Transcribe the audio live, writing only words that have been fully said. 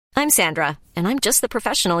I'm Sandra, and I'm just the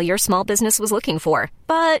professional your small business was looking for.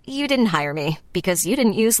 But you didn't hire me because you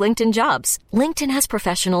didn't use LinkedIn Jobs. LinkedIn has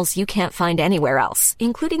professionals you can't find anywhere else,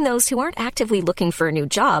 including those who aren't actively looking for a new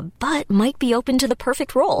job, but might be open to the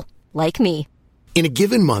perfect role, like me. In a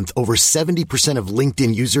given month, over 70% of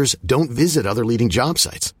LinkedIn users don't visit other leading job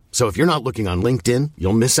sites. So if you're not looking on LinkedIn,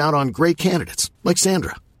 you'll miss out on great candidates like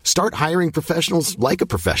Sandra. Start hiring professionals like a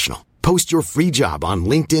professional. Post your free job on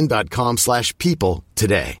linkedin.com/people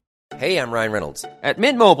today. Hey, I'm Ryan Reynolds. At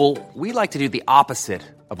Mint Mobile, we like to do the opposite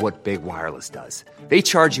of what Big Wireless does. They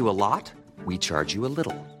charge you a lot, we charge you a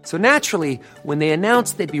little. So naturally, when they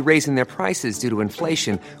announced they'd be raising their prices due to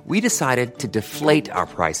inflation, we decided to deflate our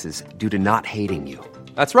prices due to not hating you.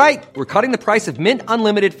 That's right. We're cutting the price of Mint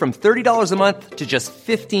Unlimited from $30 a month to just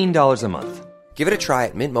 $15 a month. Give it a try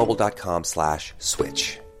at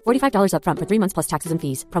mintmobile.com/switch. $45 up front for 3 months plus taxes and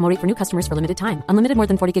fees. Promo rate for new customers for limited time. Unlimited more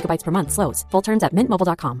than 40 gigabytes per month. Slows full terms at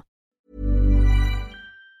mintmobile.com.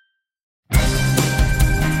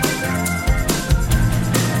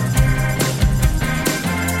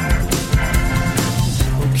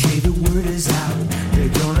 Okay, the word is out. They're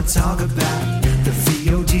gonna talk about the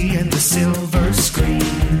VOD and the silver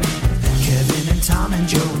screen. Kevin and Tom and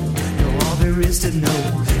Joe know all there is to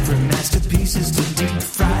know, from masterpieces to deep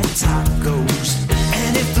fried tacos.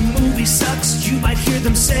 And if the movie sucks, you might hear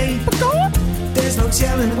them say, there's no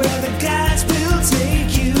telling where the guys will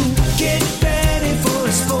take you. Get ready for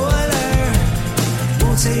a spoiler.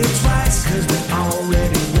 Won't say it twice, cause we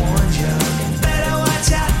already warned you. Better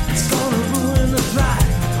watch out, it's gonna ruin the plot.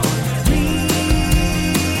 Real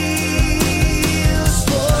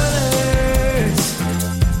spoilers.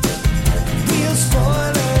 Real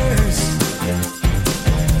spoilers.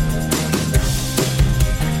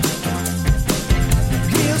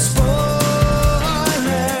 Real spoilers.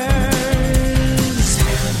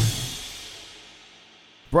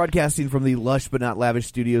 Broadcasting from the lush but not lavish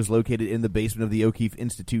studios located in the basement of the O'Keefe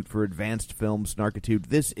Institute for Advanced Film Snarkitude,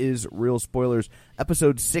 this is Real Spoilers,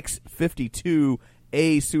 episode 652,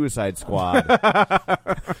 A Suicide Squad.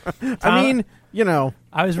 I mean, you know,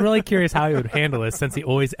 I was really curious how he would handle this, since he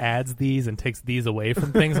always adds these and takes these away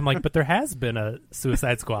from things. I'm like, but there has been a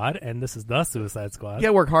Suicide Squad, and this is the Suicide Squad. You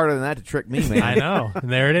gotta work harder than that to trick me, man. I know. And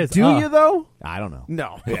there it is. Do you, though? I don't know.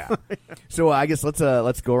 No. Yeah. So I guess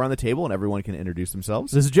let's go around the table and everyone can introduce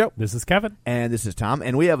themselves. This is Joe. This is Kevin. And this is Tom.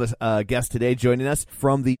 And we have a guest today joining us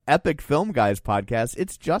from the Epic Film Guys podcast.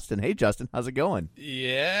 It's Justin. Hey, Justin. How's it going?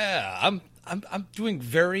 Yeah, I'm doing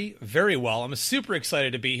very, very well. I'm super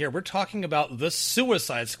excited to be here. We're talking about the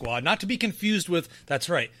Suicide Squad, not to be confused with, that's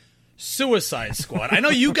right, Suicide Squad. I know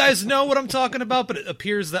you guys know what I'm talking about, but it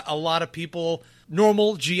appears that a lot of people,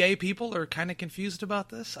 normal GA people, are kind of confused about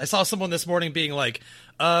this. I saw someone this morning being like,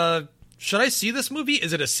 should I see this movie?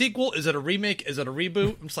 Is it a sequel? Is it a remake? Is it a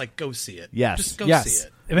reboot? I'm just like, go see it. Yes. Just go Yes. see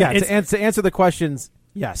it. I mean, Yeah, to answer the questions,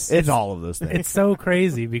 yes. It's all of those things. It's so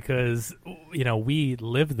crazy because, you know, we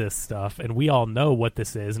live this stuff and we all know what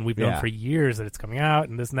this is, and we've known for years that it's coming out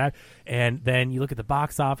and this and that. And then you look at the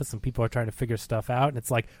box office and people are trying to figure stuff out, and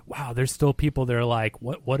it's like, wow, there's still people that are like,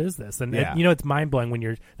 what is this? And you know, it's mind blowing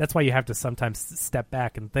when that's why you have to sometimes step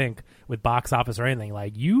back and think with box office or anything.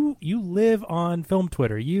 Like you live on film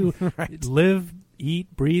Twitter, you live,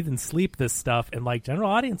 eat, breathe, and sleep this stuff, and like general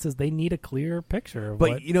audiences, they need a clear picture of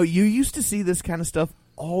But you know, you used to see this kind of stuff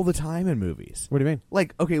all the time in movies. What do you mean?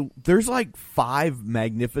 Like, okay, there's like 5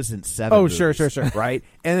 Magnificent Seven. Oh, movies, sure. Right?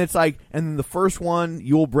 And it's like, and then the first one,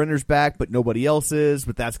 Yul Brynner's back, but nobody else is.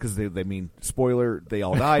 But that's because they mean, spoiler, they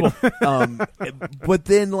all died. But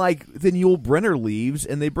then Yul Brynner leaves,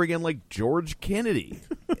 and they bring in like George Kennedy,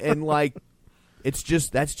 and like, that's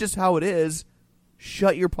just how it is.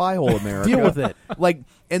 Shut your pie hole, America. Deal with it. Like,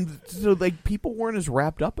 and so like people weren't as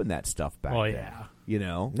wrapped up in that stuff back then. yeah. You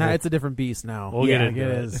know? Nah, it's a different beast now. We'll get into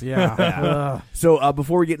it it. is. Yeah. So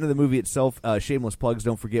before we get into the movie itself, shameless plugs.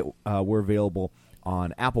 Don't forget we're available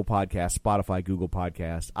on Apple Podcasts, Spotify, Google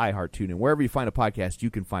Podcasts, iHeart, TuneIn. Wherever you find a podcast,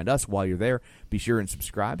 you can find us while you're there. Be sure and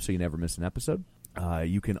subscribe so you never miss an episode.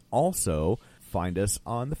 You can also find us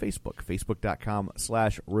on the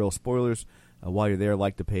Facebook.com/Real Spoilers. While you're there,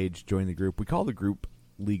 like the page, join the group. We call the group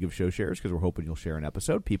League of Show Sharers because we're hoping you'll share an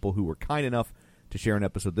episode. People who were kind enough to share an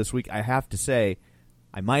episode this week. I have to say,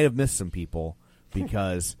 I might have missed some people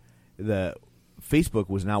because the Facebook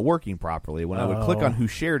was not working properly. When I would click on who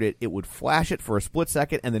shared it, it would flash it for a split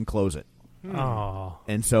second and then close it. Oh.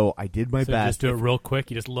 And so I did my best. Just do it real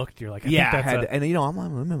quick. You just looked. You're like, I yeah, think that's and you know,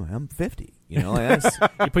 I'm 50. You know, like that's,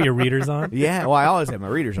 You put your readers on. yeah. Well, I always have my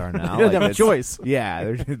readers on now. You don't have a it's- choice.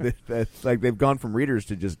 Yeah, that's like they've gone from readers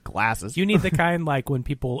to just glasses. You need the kind like when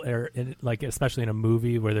people are in, like, especially in a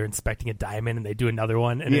movie where they're inspecting a diamond and they do another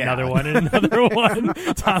one and Yeah. another one and another one.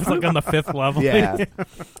 Tom's like on the 5th level. Yeah.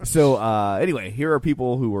 So anyway, here are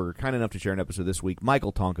people who were kind enough to share an episode this week: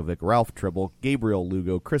 Michael Tonkovic, Ralph Tribble, Gabriel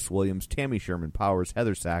Lugo, Chris Williams, Tammy Sherman Powers,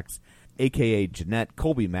 Heather Sachs, a.k.a. Jeanette,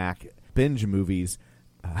 Colby Mack, Binge Movies.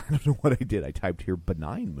 I don't know what I did. I typed here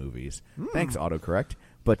benign movies. Thanks, autocorrect.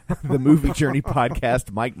 But the Movie Journey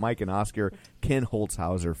Podcast, Mike and Oscar, Ken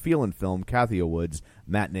Holtzhauser, Feel and Film, Kathy Woods,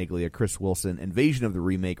 Matt Naglia, Chris Wilson, Invasion of the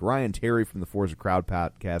Remake, Ryan Terry from the Forza Crowd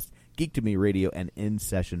Podcast, Geek to Me Radio, and In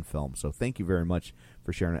Session Film. So thank you very much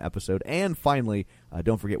for sharing an episode. And finally,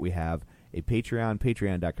 don't forget we have a Patreon,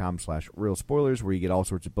 patreon.com/real spoilers, where you get all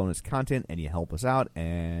sorts of bonus content and you help us out.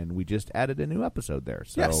 And we just added a new episode there.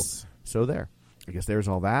 So, Yes. So there. I guess there's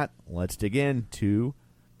all that. Let's dig into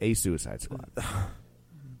A Suicide Squad.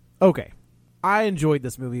 Okay. I enjoyed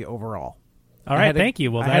this movie overall. All I right, had a- thank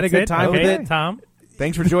you. Well, I had a that's good it. time with Okay, it. Tom.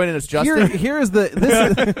 Thanks for joining us, Justin. Here is the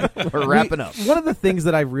this We're wrapping up. One of the things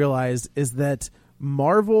that I've realized is that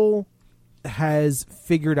Marvel has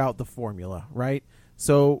figured out the formula, right?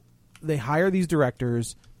 So they hire these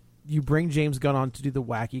directors. You bring James Gunn on to do the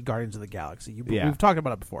wacky Guardians of the Galaxy. Yeah. We've talked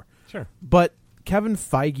about it before. Sure. But Kevin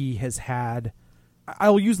Feige has had, I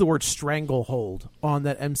will use the word stranglehold on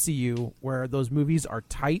that MCU, where those movies are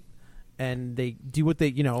tight and they do what they,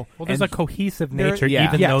 you know. Well, there's and a cohesive there- nature, yeah.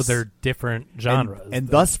 even Yes. though they're different genres. And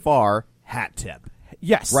thus far, hat tip.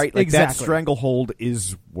 yes, Right? Like exactly. that stranglehold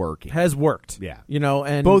is working. has worked. Yeah. You know,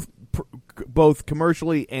 and both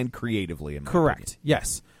commercially and creatively. In my correct.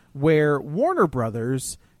 Yes. Where Warner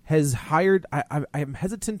Brothers has hired, I'm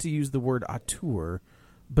hesitant to use the word auteur,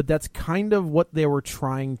 but that's kind of what they were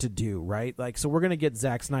trying to do, right? Like, so we're going to get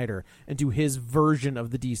Zack Snyder and do his version of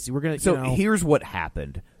the DC. We're going to, So here's what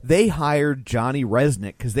happened. They hired Johnny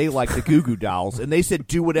Resnick because they like the Goo Goo Dolls, and they said,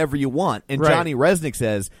 do whatever you want. And Right. Johnny Resnick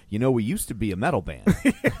says, we used to be a metal band.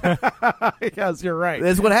 yes, you're right.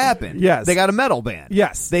 That's what happened. Yes. They got a metal band.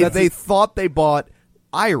 Yes, They that's it. thought they bought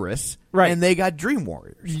Iris, Right. and they got Dream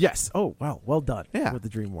Warriors. Yes. Oh, wow. Well done. Yeah. With the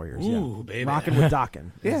Dream Warriors. Ooh, yeah. baby. Rockin' with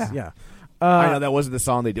Dokken. Yeah. Yeah. I know that wasn't the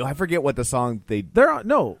song they do. I forget what the song they. They're on,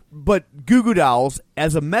 no. But Goo Goo Dolls,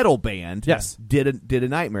 as a metal band, Yes. did a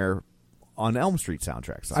Nightmare on Elm Street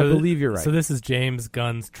soundtrack. So I believe you're right. So this is James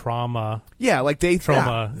Gunn's Trauma. yeah, like they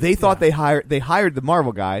Trauma. They thought they hired the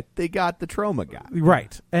Marvel guy. They got the Trauma guy.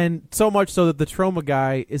 Right. And so much so that the Trauma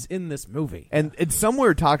guy is in this movie. And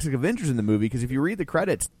somewhere Toxic Avenger's in the movie because if you read the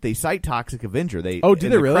credits, they cite Toxic Avenger. They Oh, did in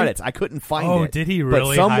they the really? Credits. I couldn't find Oh, it. did he But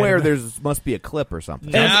really somewhere hide it? must be a clip or something.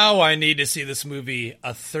 Now I need to see this movie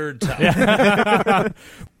a third time.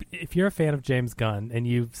 If you're a fan of James Gunn and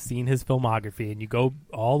you've seen his filmography and you go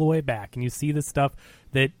all the way back and you see the stuff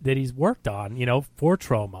that he's worked on, for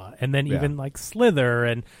Trauma, and then Yeah. even like Slither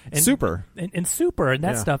and Super. and Super and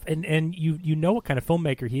that Yeah. stuff, and you know what kind of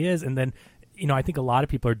filmmaker he is, and then. I think a lot of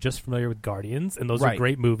people are just familiar with Guardians, and those Right. are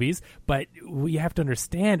great movies. But what you have to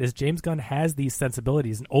understand is James Gunn has these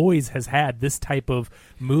sensibilities and always has had this type of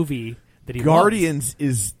movie that he Guardians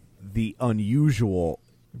is the unusual loves.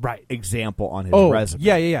 Right. example on his Oh, resume.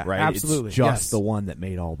 yeah, right? absolutely, It's just yes. the one that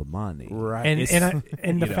made all the money. Right. And It's-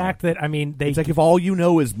 and the fact that they It's like if all you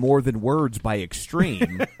know is More Than Words by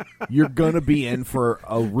Extreme, you're gonna be in for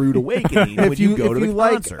a rude awakening when you go to the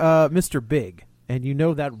like concert. Mr. Big and you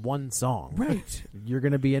know that one song, Right. you're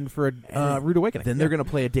going to be in for a rude awakening. Then they're gonna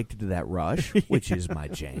play Addicted to That Rush, which is my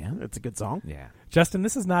jam. It's a good song. Yeah. Justin,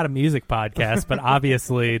 this is not a music podcast, but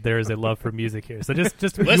obviously there is a love for music here. So just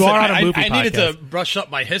Listen, you are on a I movie needed podcast. to brush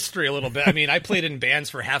up my history a little bit. I mean, I played in bands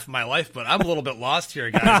for half of my life, but I'm a little bit lost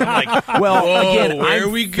here, guys. I'm like, Well, whoa, again, where I'm are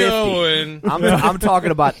we 50. going? I'm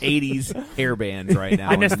talking about 80s hair bands right now,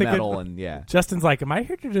 I just and think metal, and yeah. Justin's like, am I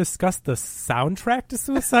here to discuss the soundtrack to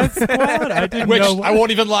Suicide Squad? I didn't Which know. I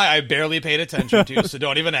won't even lie, I barely paid attention to, so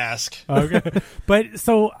don't even ask. Okay. But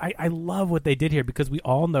so I love what they did here because we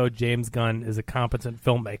all know James Gunn is a competent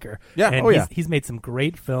filmmaker. Yeah. And Oh, yeah. he's made some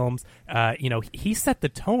great films. He set the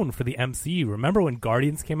tone for the MCU. Remember when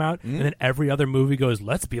Guardians came out and then every other movie goes,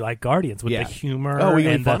 let's be like Guardians with Yeah. the humor. Oh, we gonna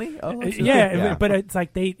be and funny? Oh, that's yeah, yeah. But it's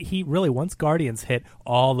like he really, once Guardians hit,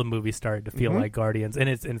 all the movies started to feel like Guardians. And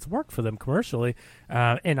it's worked for them commercially.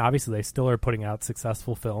 And obviously they still are putting out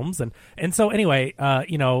successful films. And so anyway,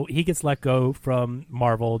 he gets let go from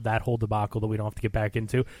Marvel, that whole debacle that we don't have to get back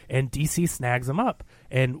into, and DC snags him up.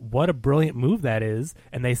 And what a brilliant move that is.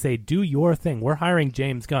 And they say, do your thing. We're hiring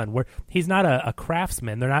James Gunn. He's not a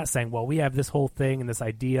craftsman. They're not saying, well, we have this whole thing and this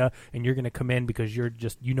idea, and you're going to come in because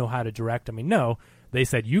you know how to direct. I mean, no. They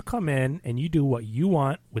said, you come in and you do what you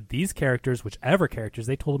want with these characters, whichever characters.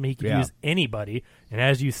 They told him he could use anybody. And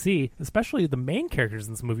as you see, especially the main characters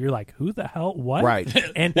in this movie, you're like, who the hell? What? Right.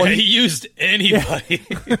 And he used anybody.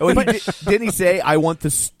 Didn't he say, I want the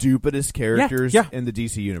stupidest characters Yeah. in the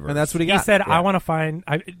DC universe? And that's what he he got. said, I want to find,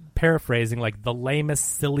 paraphrasing, like the lamest,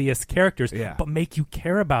 silliest characters, but make you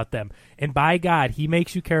care about them. And by God, he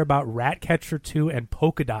makes you care about Ratcatcher 2 and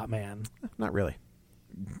Polka Dot Man. Not really.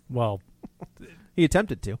 Well, He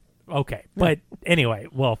attempted to. okay. But anyway,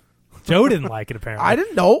 well, Joe didn't like it, apparently. I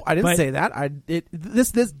didn't know. I didn't But- say that.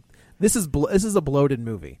 This is a bloated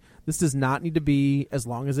movie. This does not need to be as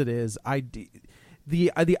long as it is.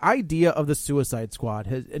 The idea of the Suicide Squad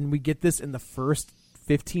has, and we get this in the first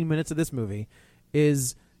 15 minutes of this movie,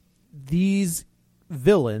 is these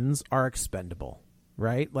villains are expendable,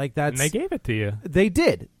 right? Like that's And they gave it to you. They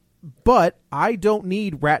did, but I don't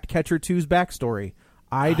need Ratcatcher 2's backstory.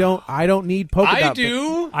 I don't need Polka I Dot.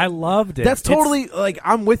 do. I loved it. That's It's- totally like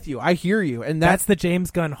I'm with you. I hear you, and That's the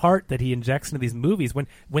James Gunn heart that he injects into these movies.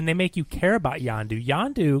 When they make you care about Yondu,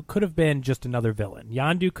 Yondu could have been just another villain.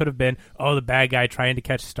 Yondu could have been, the bad guy trying to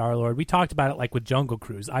catch Star-Lord. We talked about it like with Jungle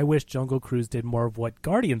Cruise. I wish Jungle Cruise did more of what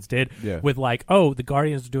Guardians did with like, the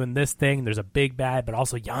Guardians are doing this thing, there's a big bad, but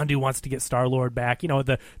also Yondu wants to get Star-Lord back. You know,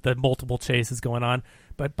 the multiple chases going on.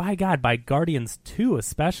 But by God, by Guardians 2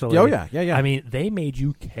 especially. Oh, yeah. I mean, they made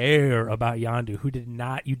you care about Yondu, who did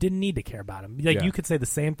not. You didn't need to care about him. Like you could say the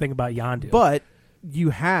same thing about Yondu. But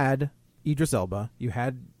you had Idris Elba, you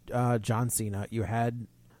had John Cena, you had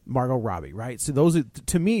Margot Robbie, right? So those are,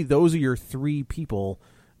 to me, those are your three people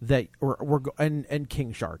that were and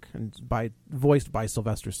King Shark, and voiced by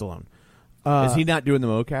Sylvester Stallone. Is he not doing the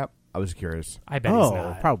mocap? I was curious. I bet he's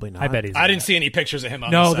not. Probably not. I bet he's I not. didn't see any pictures of him on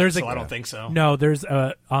No, the set, there's so I don't think so. No, there's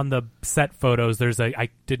on the set photos. I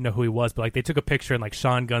didn't know who he was, but like they took a picture and like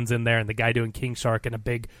Sean Gunn's in there and the guy doing King Shark in a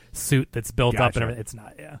big suit that's built up and everything. It's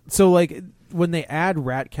not. Yeah. So like when they add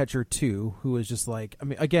Ratcatcher 2, who is just like, I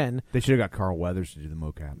mean, again, They should have got Carl Weathers to do the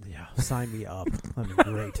mocap. yeah, sign me up. That'd be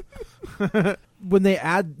great. When they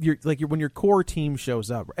add when your core team shows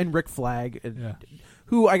up, and Rick Flag,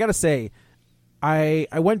 who I gotta say, I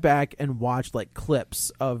went back and watched like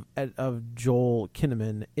clips of Joel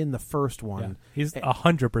Kinnaman in the first one. He's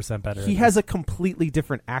 100% better. He has a completely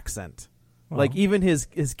different accent. Like even his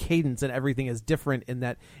cadence and everything is different in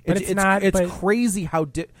that. But it's not- It's but- crazy how.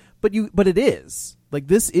 But it is like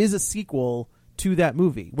this is a sequel to that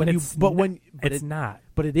movie. When it's not.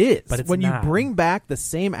 But it is. But it's when not. you bring back the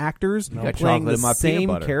same actors got playing chocolate the in my peanut same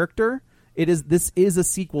butter. character, this is a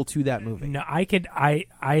sequel to that movie. No, I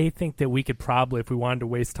think that we could probably, if we wanted to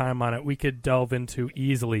waste time on it, we could delve into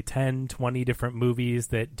easily 10, 20 different movies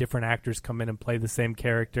that different actors come in and play the same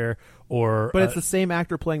character. But it's the same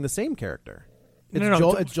actor playing the same character. It's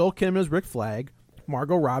No. It's Joel Kinnaman as Rick Flag,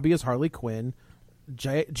 Margot Robbie as Harley Quinn,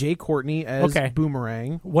 Jay Courtney as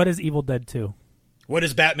Boomerang. What is Evil Dead 2? What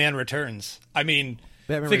is Batman Returns? I mean,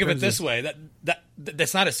 Batman think of it Returns this is- way: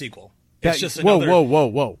 that's not a sequel. It's just whoa, another.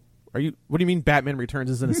 whoa! What do you mean Batman Returns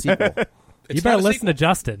isn't a sequel? It's You better not a listen sequel. to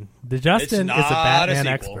Justin. Justin It's is a not Batman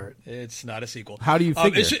sequel. expert. It's not a sequel. How do you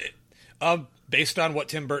figure? Based on what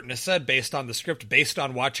Tim Burton has said, based on the script, based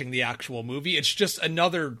on watching the actual movie, it's just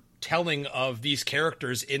another telling of these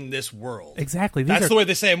characters in this world. Exactly. That's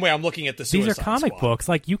the same way I'm looking at the Suicide These are comic Squad. books.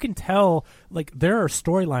 Like you can tell, like there are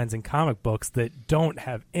storylines in comic books that don't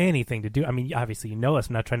have anything to do. I mean, obviously you know this.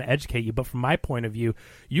 I'm not trying to educate you, but from my point of view,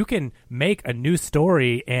 you can make a new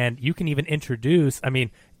story and you can even introduce. I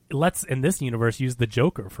mean, let's in this universe use the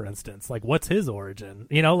Joker for instance. Like, what's his origin?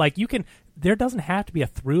 You know, like you can. There doesn't have to be a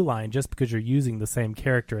through line just because you're using the same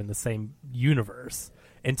character in the same universe.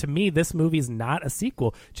 And to me, this movie is not a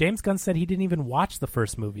sequel. James Gunn said he didn't even watch the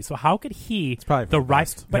first movie. So how could he, how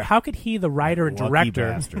could he, the writer and Lucky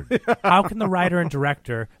director, bastard. how can the writer and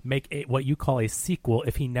director make what you call a sequel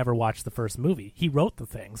if he never watched the first movie? He wrote the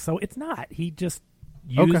thing, so it's not. He just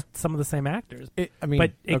used some of the same actors.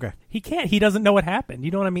 He can't. He doesn't know what happened.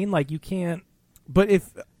 You know what I mean? Like you can't. But if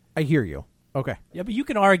I hear you, okay. Yeah, but you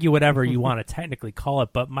can argue whatever you want to technically call it.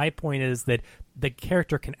 But my point is that the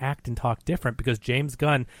character can act and talk different because James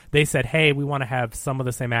Gunn, they said, hey, we want to have some of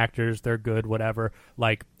the same actors. They're good, whatever.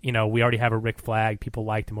 Like, you know, we already have a Rick Flag. People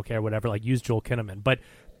liked him, okay, or whatever. Like, use Joel Kinnaman. But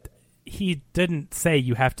he didn't say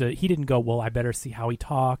you have to. He didn't go, well, I better see how he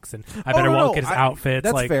talks and I better look at his outfits.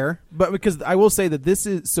 That's fair. But because I will say that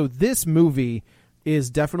this movie is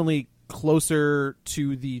definitely closer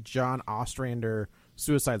to the John Ostrander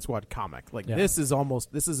Suicide Squad comic. Like this is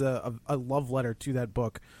a love letter to that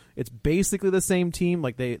book. It's basically the same team.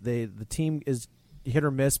 Like the team is hit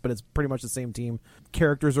or miss, but it's pretty much the same team.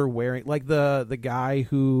 Characters are wearing like the guy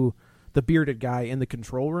who the bearded guy in the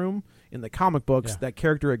control room in the comic books. That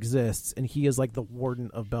character exists, and he is like the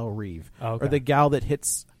warden of Belle Reve. Oh, okay. Or the gal that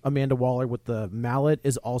hits Amanda Waller with the mallet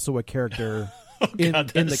is also a character in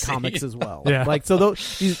the comics as well. Yeah. Like so,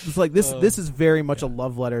 it's like this is very much a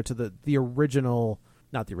love letter to the original.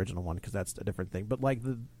 Not the original one, because that's a different thing, but like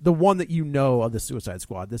the one that of the Suicide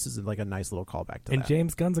Squad. This is like a nice little callback to and that.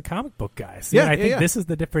 James Gunn's a comic book guy. So I think this is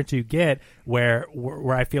the difference you get where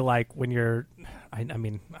I feel like when you're, I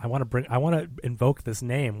want to invoke this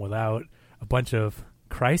name without a bunch of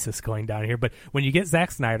crisis going down here. But when you get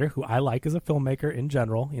Zack Snyder, who I like as a filmmaker in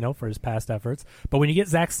general, for his past efforts, but when you get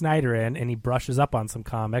Zack Snyder in and he brushes up on some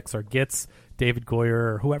comics or gets David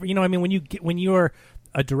Goyer or whoever, when you're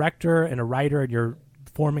a director and a writer and you're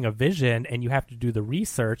forming a vision and you have to do the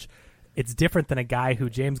research, it's different than a guy who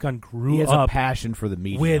James Gunn grew up. He has a passion for the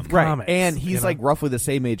medium. With comics. And he's like roughly the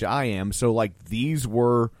same age I am, so like these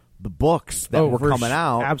were the books that were coming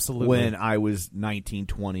out when I was 19,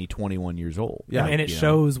 20, 21 years old. Yeah, and it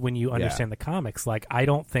shows when you understand the comics. Like, I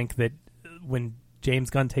don't think that when James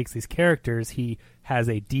Gunn takes these characters, he has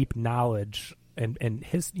a deep knowledge and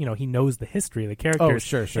his, he knows the history of the characters.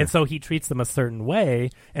 Oh, sure. And so he treats them a certain way.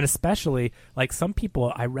 And especially, like, some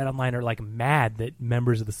people I read online are, like, mad that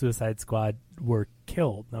members of the Suicide Squad were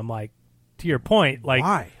killed. And I'm like, to your point, like,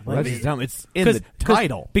 why? Well, that's dumb. It's in the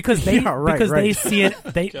title because they they see it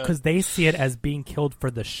they see it as being killed for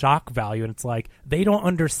the shock value, and it's like they don't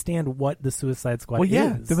understand what the Suicide Squad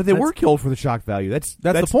is. But they were killed for the shock value. That's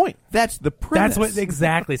the point. That's the premise. That's what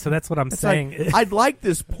exactly. So that's what I'm saying. Like, I'd like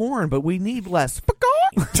this porn, but we need less.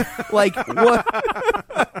 Like what?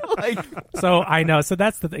 Like, so I know. So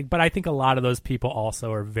that's the thing. But I think a lot of those people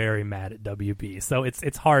also are very mad at WB. So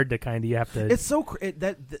it's hard to kind of you have to. It's so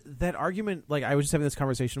that argument. Like, I was just having this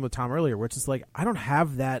conversation with Tom earlier, where it's just like I don't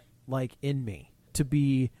have that like in me to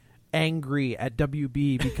be angry at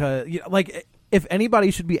WB because like if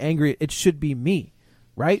anybody should be angry, it should be me,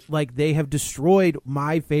 right? Like they have destroyed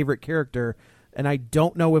my favorite character, and I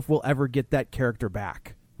don't know if we'll ever get that character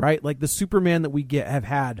back. Right, like the Superman that we have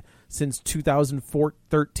had since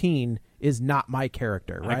 2013 is not my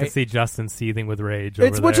character. Right, I can see Justin seething with rage.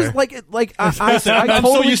 It's over which there. is like I'm totally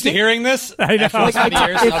so used to hearing this. I know. After so many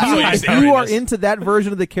years, if you are into that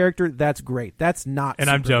version of the character, that's great. That's not. And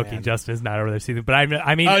Superman. I'm joking. Justin is not over there seething, but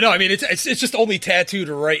I mean. Oh no, I mean it's just only tattooed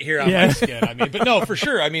right here on my skin. I mean, but no, for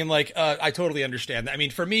sure. I mean, like I totally understand that. I mean,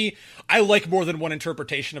 for me, I like more than one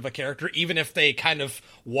interpretation of a character, even if they kind of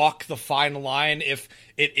walk the fine line, if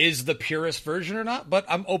it is the purest version or not. But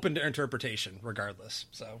I'm open to interpretation regardless.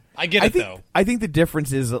 So I get it though. I think the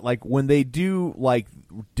difference is that like when they do like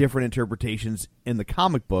different interpretations in the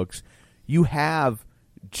comic books, you have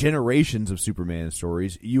generations of Superman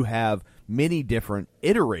stories. You have many different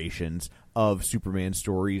iterations of Superman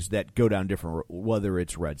stories that go down different, whether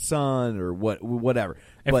it's Red Sun or whatever.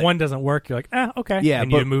 If one doesn't work, you're like, okay,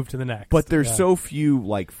 and you move to the next. But there's so few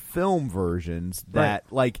like film versions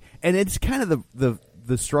that like, and it's kind of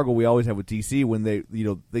the struggle we always have with DC when they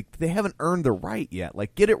haven't earned the right yet.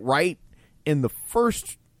 Like, get it right in the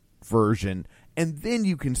first version, and then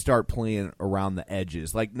you can start playing around the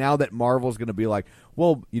edges. Like, now that Marvel's going to be like,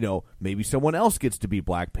 well, maybe someone else gets to be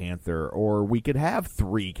Black Panther, or we could have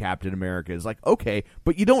 3 Captain Americas. Like, okay,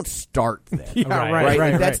 but you don't start there.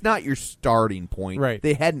 Right. That's not your starting point. Right.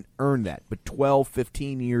 They hadn't earned that. But 12,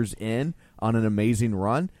 15 years in on an amazing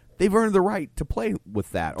run, they've earned the right to play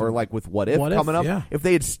with that. Or like with What If coming up. Yeah. If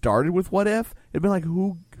they had started with What If, it'd been like,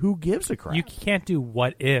 who gives a crap? You can't do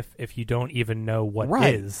What If you don't even know what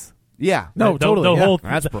is. Yeah. No, totally. The whole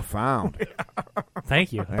that's profound.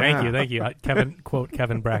 Thank you. Kevin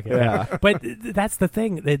Brackett. Yeah. But that's the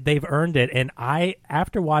thing. They've earned it. And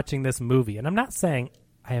after watching this movie, and I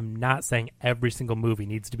am not saying every single movie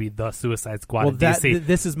needs to be the Suicide Squad in DC.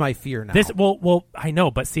 This is my fear now. Well, I know,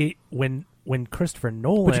 but see, when Christopher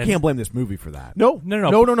Nolan, but you can't blame this movie for that. No,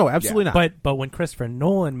 absolutely not. But when Christopher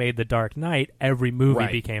Nolan made The Dark Knight, every movie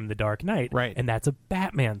became The Dark Knight, right? And that's a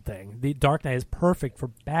Batman thing. The Dark Knight is perfect for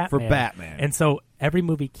Batman. For Batman, and so every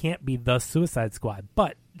movie can't be the Suicide Squad.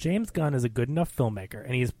 But James Gunn is a good enough filmmaker,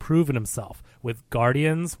 and he has proven himself with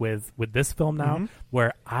Guardians, with this film now,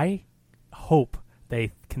 where I hope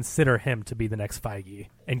they consider him to be the next Feige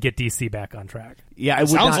and get DC back on track. Yeah,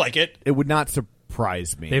 sounds like it. It would not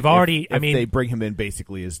surprise me. They've already. If they bring him in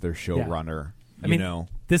basically as their showrunner. Yeah.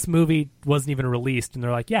 This movie wasn't even released, and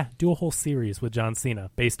they're like, "Yeah, do a whole series with John Cena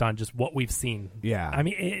based on just what we've seen." Yeah,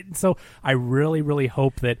 so I really, really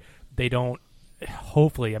hope that they don't.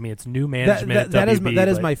 Hopefully, it's new management. That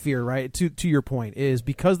is my fear. Right to your point is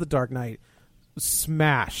because The Dark Knight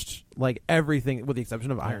smashed like everything with the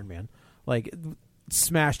exception of Iron Man, like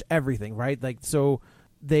smashed everything. Right, like so.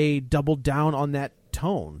 they doubled down on that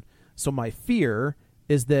tone. So my fear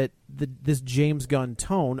is that this James Gunn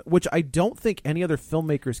tone, which I don't think any other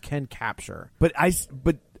filmmakers can capture. But I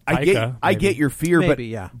get your fear,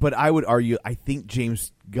 Maybe, but I would argue I think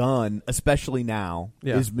James Gunn, especially now,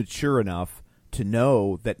 is mature enough to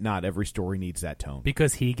know that not every story needs that tone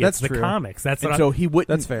because he gets the comics. So he wouldn't.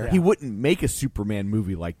 That's fair. He wouldn't make a Superman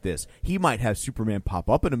movie like this. He might have Superman pop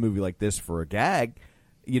up in a movie like this for a gag,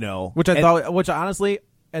 which honestly,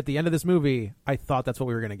 at the end of this movie, I thought that's what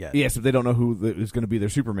we were going to get. Yes, if they don't know who is going to be their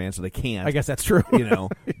Superman, so they can't. I guess that's true.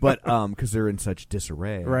 But because they're in such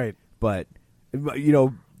disarray, right? But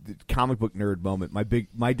comic book nerd moment.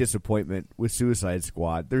 My disappointment with Suicide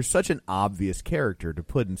Squad. There's such an obvious character to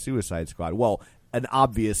put in Suicide Squad. Well, an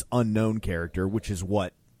obvious unknown character, which is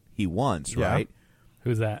what he wants, right?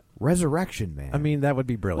 Who's that? Resurrection Man. I mean, that would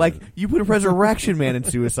be brilliant. Like, you put Resurrection Man in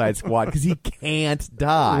Suicide Squad because he can't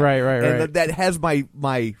die. Right. And that has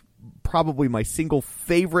my probably my single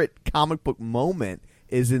favorite comic book moment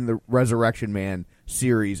is in the Resurrection Man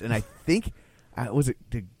series, and I think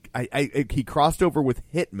he crossed over with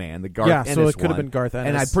Hitman, the Garth Ennis so it could have one. been Garth Ennis,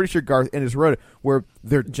 and I'm pretty sure Garth Ennis wrote it. Where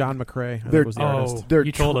they're John McCrae. Was the artist.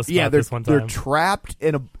 You told us about this one time. They're trapped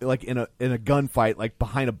in a gunfight, like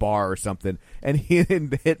behind a bar or something, and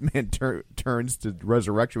the Hitman turns to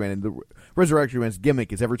Resurrection Man, and the Resurrection Man's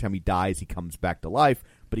gimmick is every time he dies, he comes back to life,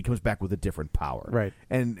 but he comes back with a different power. Right.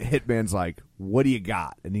 And Hitman's like, "What do you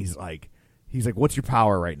got?" And he's like, "What's your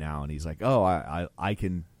power right now?" And he's like, "Oh, I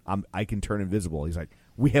can turn invisible." He's like,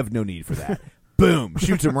 "We have no need for that." Boom,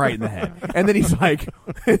 shoots him right in the head. And then he's like,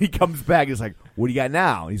 he comes back, he's like, "What do you got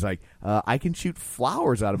now?" And he's like, "I can shoot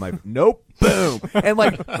flowers out of my..." Nope. Boom. And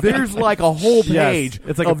there's a whole page.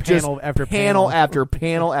 It's like of a panel just after panel after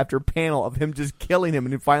panel after panel of him just killing him.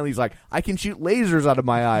 And then finally he's like, "I can shoot lasers out of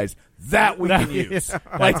my eyes. That we can use."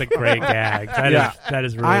 That's a great gag. That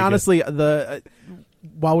is really I good. honestly,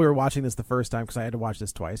 while we were watching this the first time, because I had to watch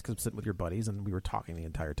this twice because I'm sitting with your buddies and we were talking the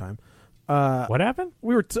entire time. What happened? I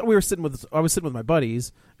was sitting with my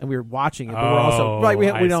buddies and we were watching it, but we're also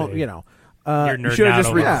we don't. You're You should have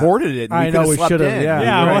just recorded it. And I know we should have.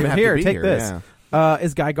 Yeah, right. Here, take this. Yeah.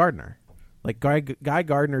 Is Guy Gardner. Like Guy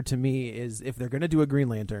Gardner to me is, if they're going to do a Green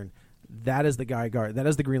Lantern, that is the that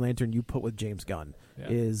is the Green Lantern you put with James Gunn.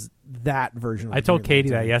 Is that version of I told Green Katie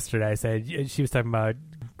Lantern. that yesterday. I said, she was talking about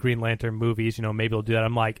Green Lantern movies, maybe he'll do that.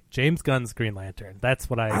 I'm like, James Gunn's Green Lantern. That's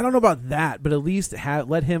what I don't know about that, but at least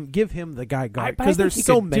give him the Guy Gardner, but I because there's think he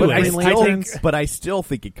so could many do it. Green Lanterns. But I still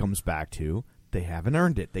think it comes back to they haven't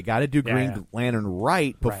earned it. They got to do Green Lantern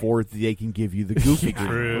right before they can give you the goofy Green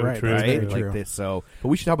True, Lantern, true, right? true. Like this. So, but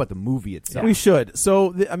we should talk about the movie itself. We should.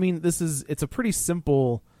 So, it's a pretty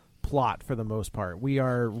simple plot for the most part. We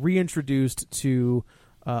are reintroduced to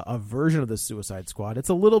a version of the Suicide Squad. It's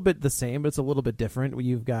a little bit the same, but it's a little bit different.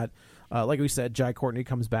 You've got, like we said, Jai Courtney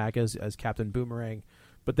comes back as Captain Boomerang,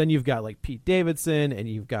 but then you've got like Pete Davidson and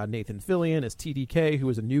you've got Nathan Fillion as TDK, who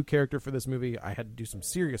is a new character for this movie. I had to do some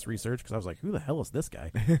serious research because I was like, who the hell is this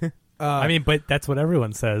guy? but that's what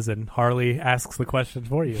everyone says, and Harley asks the question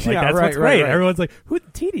for you. Like, that's right, what's great. right. Everyone's like, "Who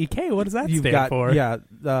TDK? What does that stand for?" Yeah,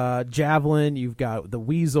 Javelin. You've got the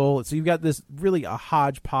Weasel. So you've got this really a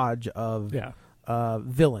hodgepodge of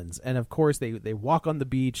villains, and of course they walk on the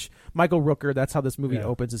beach. Michael Rooker. That's how this movie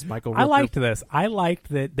opens. Is Michael Rooker. I liked this. I liked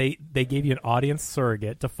that they gave you an audience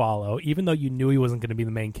surrogate to follow, even though you knew he wasn't going to be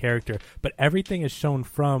the main character. But everything is shown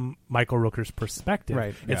from Michael Rooker's perspective,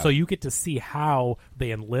 right? And so you get to see how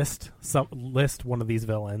they enlist one of these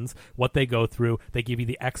villains, what they go through. They give you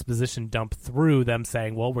the exposition dump through them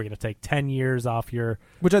saying, "Well, we're going to take 10 years off your,"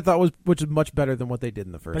 which I thought was much better than what they did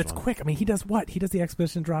in the first. But it's one. quick. I mean, he does what? He does the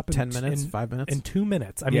exposition drop in 10 minutes, 5 minutes, in 2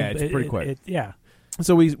 minutes. I mean, it's pretty quick.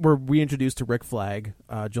 So we're reintroduced to Rick Flag,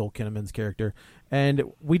 Joel Kinnaman's character, and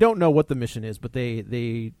we don't know what the mission is, but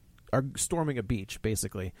they are storming a beach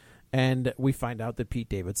basically, and we find out that Pete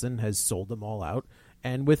Davidson has sold them all out.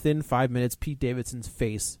 And within 5 minutes, Pete Davidson's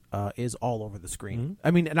face is all over the screen. Mm-hmm.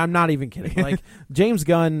 I mean, and I'm not even kidding. Like James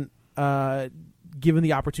Gunn, given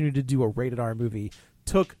the opportunity to do a rated R movie,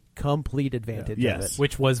 took complete advantage of it.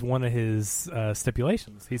 Which was one of his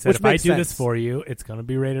stipulations. He said, if I do this for you, it's going to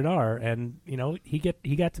be rated R. And, he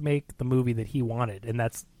got to make the movie that he wanted, and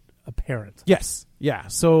that's apparent. Yes. Yeah.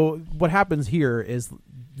 So what happens here is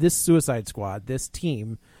this Suicide Squad, this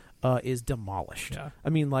team, is demolished. Yeah. I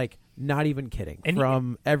mean, like, not even kidding. And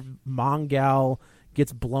Mongal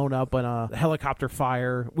gets blown up in a helicopter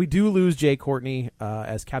fire. We do lose Jay Courtney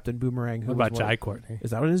as Captain Boomerang. What about Jai Courtney?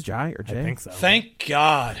 Is that what it is, Jai or Jay? I think so. Thank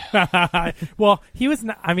God. Well, he was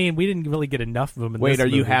not, I mean, we didn't really get enough of him in Wait, this are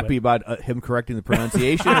you movie, happy about him correcting the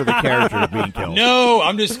pronunciation or the character being killed? No,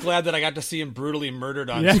 I'm just glad that I got to see him brutally murdered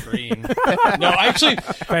on screen. No, actually,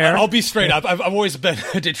 I'll be straight up. I've always been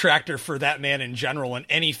a detractor for that man in general in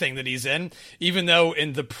anything that he's in, even though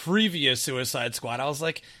in the previous Suicide Squad, I was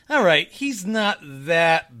like, all right, he's not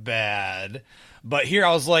that bad. But here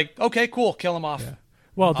I was like, okay, cool, kill him off. Yeah.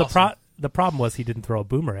 Well, awesome. the problem was he didn't throw a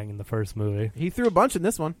boomerang in the first movie. He threw a bunch in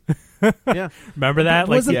this one. Yeah. Remember that?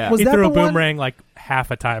 Was Like, it- was he that threw a the one- boomerang like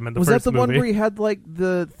half a time in the Was first that the movie. one where he had like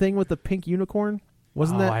the thing with the pink unicorn?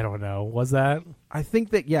 Wasn't that? I don't know. Was that? I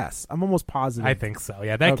think that yes. I'm almost positive. I think so.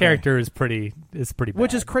 Yeah, that Okay. character is pretty bad.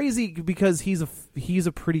 Which is crazy because he's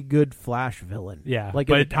a pretty good Flash villain. Yeah, like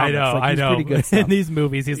in the but I comics, know, like, I he's know. pretty good In stuff. these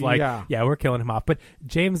movies, he's like, Yeah. yeah, we're killing him off. But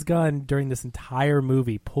James Gunn, during this entire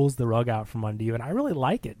movie, pulls the rug out from under you, and I really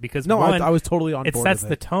like it because No, one, I was totally on it board sets with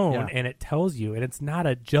the it. tone Yeah. and it tells you, and it's not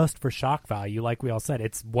a just for shock value, like we all said.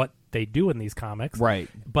 It's what they do in these comics, Right.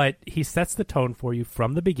 But he sets the tone for you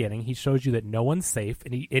from the beginning. He shows you that no one's safe,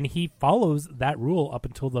 and he follows that rule up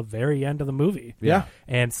until the very end of the movie. Yeah.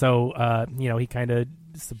 And so, he kind of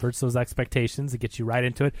subverts those expectations. It gets you right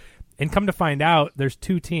into it. And come to find out, there's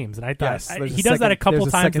two teams. And I thought Yes, there's he a does that second- a couple there's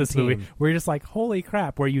a times second this movie team. where you're just like, holy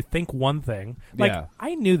crap, where you think one thing. Like, Yeah.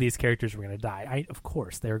 I knew these characters were going to die. Of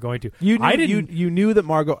course, they were going to. You knew, I didn't. you knew that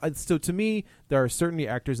Margot. So to me, there are certainly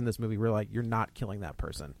actors in this movie where like you're not killing that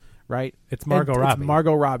person, right? It's Margot And Robbie. It's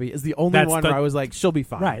Margot Robbie is the only That's one the- where I was like, she'll be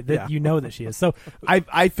fine, Right, that Yeah. you know that she is. So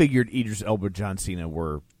I figured Idris Elba, John Cena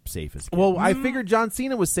were safest. Well, I figured John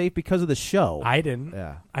Cena was safe because of the show. I didn't.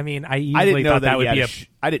 Yeah. I mean, I I easily didn't know thought that he would had be a a.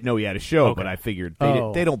 I didn't know he had a show, Okay. but I figured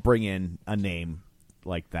Oh. they don't bring in a name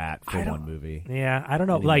like that for I don't- one movie. Yeah, I don't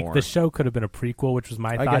know. Like anymore. the show could have been a prequel, which was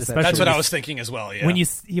my thought. guess Especially That's what when I you was thinking as well. Yeah. when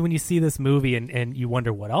you see this movie and you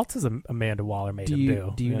wonder what else is Amanda Waller made do him you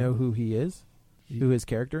do. do you Yeah. know who he is? Who his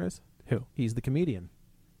character is? Who? He's the comedian.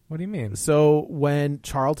 What do you mean? So when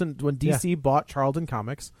DC bought Charlton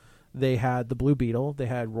Comics, they had the Blue Beetle, they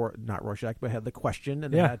had not Rorschach, but had the Question,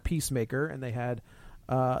 and they Yeah. had Peacemaker, and they had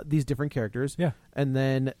these different characters. Yeah. And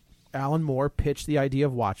then Alan Moore pitched the idea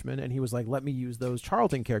of Watchmen, and he was like, "Let me use those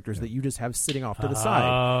Charlton characters that you just have sitting off to the side."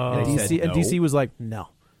 And Oh. They said no. DC was like, "No."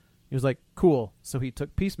 He was like, "Cool." So he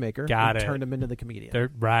took Peacemaker Got and it. turned him into the comedian.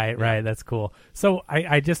 Right. That's cool. So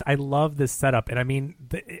I love this setup, and I mean,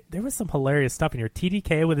 there was some hilarious stuff in here.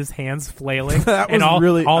 TDK with his hands flailing, That and was all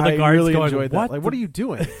really all the I guards really going, enjoyed that. "What? Like, what are you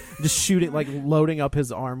doing?" Just shooting, like loading up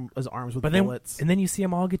his arms with But then, bullets. and then you see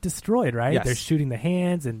them all get destroyed, right? Yes. They're shooting the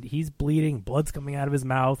hands, and he's bleeding. Blood's coming out of his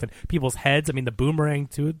mouth, and people's heads. I mean, the boomerang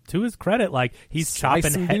to his credit, like he's chopping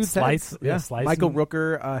Slicing head, dudes' heads. Yeah. slicing. Michael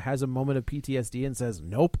Rooker has a moment of PTSD and says,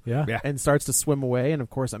 "Nope," Yeah. and starts to swim away. And of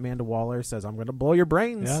course, Amanda Waller says, "I'm going to blow your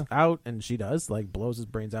brains Yeah. out," and she does, like blows his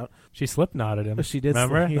brains out. She slipknotted him. She did.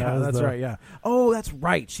 Remember? Yeah, That was that's the- right. Yeah. Oh, that's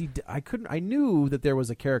right. I knew that there was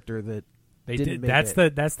a character that They didn't did. make That's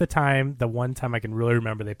it. the one time I can really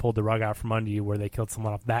remember they pulled the rug out from under you where they killed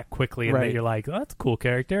someone off that quickly, and then Right. you're like, oh, that's a cool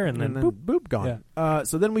character, and then boop. gone.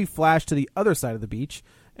 So then we flash to the other side of the beach,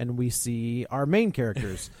 and we see our main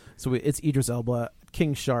characters. So it's Idris Elba,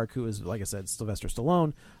 King Shark, who is, like I said, Sylvester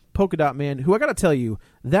Stallone, Polka Dot Man, who I got to tell you,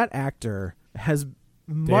 that actor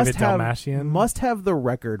must have the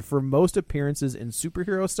record for most appearances in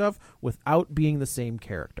superhero stuff without being the same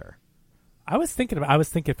character. I was thinking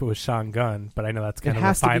if it was Sean Gunn, but I know that's kind It of a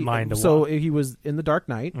has to fine be. line to So walk. he was in The Dark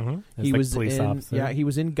Knight. As He the was police in officer. he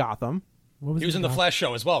was in Gotham. What was he was in the called? Flash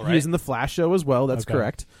show as well, right? He was in the Flash show as well. That's Okay.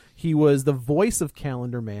 correct. He was the voice of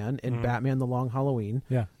Calendar Man in Batman: The Long Halloween,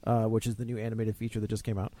 Yeah. which is the new animated feature that just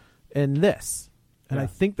came out. And this, and Yeah. I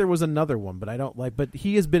think there was another one, but I don't like. But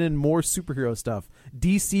he has been in more superhero stuff,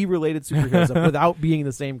 DC related superhero stuff, without being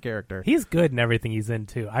the same character. He's good in everything he's in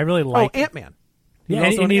too. I really like. Ant-Man. Yeah,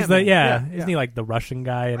 and he's Ant-Man. isn't he like the Russian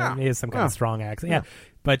guy? And he has some kind of strong accent. Yeah,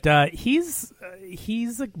 but he's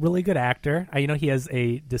a really good actor. He has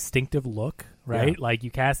a distinctive look, right? Yeah. Like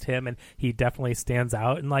you cast him, and he definitely stands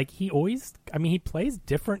out. And like he plays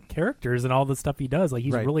different characters in all the stuff he does. Like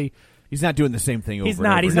he's Right. really. He's not doing the same thing over He's and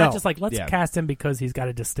not. over He's again. not just like let's cast him because he's got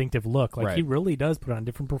a distinctive look. Like he Right. really does put on a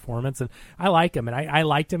different performance, and I like him. And I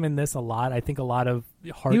liked him in this a lot. I think a lot of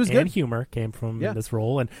heart He was and good. humor came from Yeah. this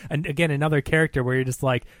role. And again, another character where you're just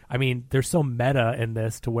like, they're so meta in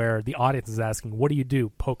this to where the audience is asking, "What do you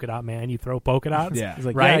do, Polka Dot Man? You throw polka dots?" Yeah. He's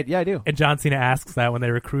like, right? yeah, I do. And John Cena asks that when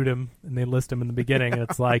they recruit him and they list him in the beginning, and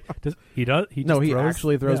it's like, he No, he throws?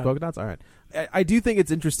 actually throws Yeah. polka dots. All right. I do think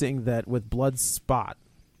it's interesting that with Bloodspot,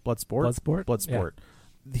 Bloodsport.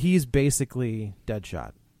 He's basically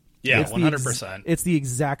Deadshot. Yeah, It's the 100%. It's the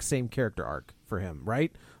exact same character arc for him,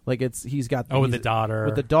 right? Like he's got with the daughter.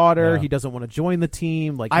 With the daughter, Yeah. he doesn't want to join the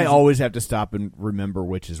team. Like I always have to stop and remember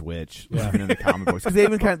which is which, even in the comic books, because they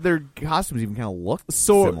even their costumes even kind of look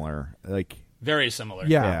similar. Like Very similar.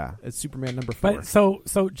 yeah, it's Superman number 4. But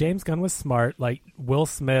so James Gunn was smart. Like Will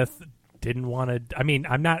Smith didn't want to. I mean,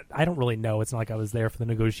 I don't really know. It's not like I was there for the he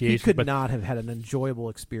negotiation. could but not have had an enjoyable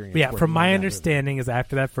experience. yeah, working from on my that understanding is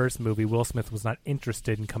after that first movie, Will Smith was not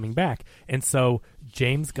interested in coming back, and so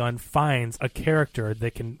James Gunn finds a character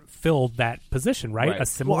that can fill that position, right? A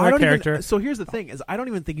similar I don't character. so here's the thing: is I don't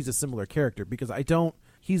even think he's a similar character because I don't.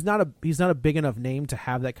 He's not a big enough name to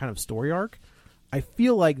have that kind of story arc. I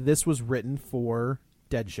feel like this was written for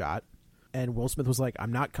Deadshot, and Will Smith was like,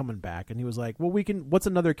 "I'm not coming back," and he was like, "Well, we can. What's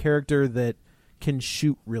another character that can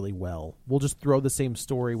shoot really well? We'll just throw the same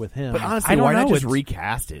story with him." But honestly, I don't why not know, just it's-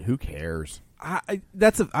 recast it? Who cares? I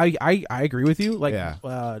agree with you. Like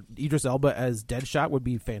Idris Elba as Deadshot would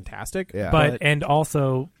be fantastic. Yeah. but and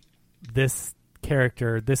also this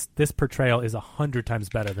character, this portrayal is 100 times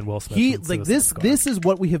better than Will Smith. he in like Suicide this. Squad. This is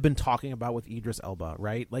what we have been talking about with Idris Elba,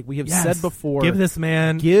 right? Like we have Yes. said before. Give this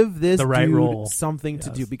man give this the right dude role. something to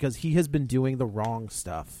Yes. do because he has been doing the wrong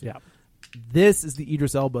stuff. Yeah. This is the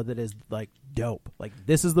Idris Elba that is like dope. Like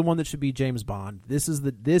this is the one that should be James Bond. This is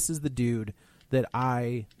the dude that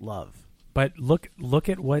I love. But look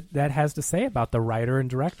at what that has to say about the writer and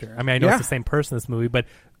director. I mean, I know Yeah. it's the same person in this movie, but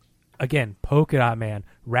again, Polka Dot Man,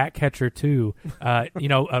 Ratcatcher 2,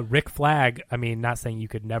 Rick Flag. I mean, not saying you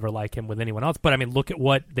could never like him with anyone else, but I mean, look at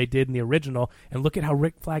what they did in the original, and look at how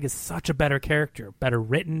Rick Flag is such a better character, better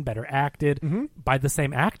written, better acted by the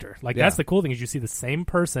same actor. Like that's the cool thing is you see the same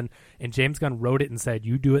person, and James Gunn wrote it and said,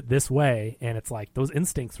 "You do it this way," and it's like those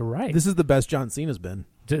instincts were right. This is the best John Cena's been.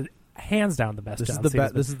 Hands down the best. This John is the Cena's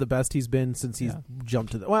best. This is the best he's been since he's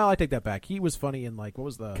jumped to the. Well, I take that back. He was funny in like what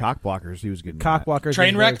was the Cockblockers. He was good. in that. Cockblockers?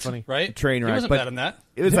 Trainwrecked, Funny. right? Trainwreck, He wasn't but bad in that.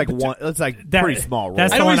 It was like one. It's like That- pretty small role.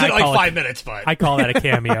 that's I the know one he's in I like call it- 5 minutes, but I call that a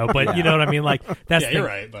cameo, but you know what I mean. Like that's yeah, you're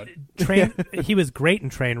right. But He was great in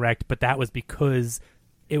Trainwrecked, but that was because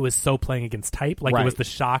it was so playing against type. Like it was Right. the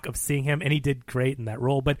shock of seeing him, and he did great in that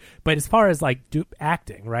role. But as far as like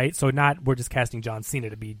acting, right? So not we're just casting John Cena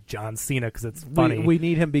to be John Cena because it's funny. We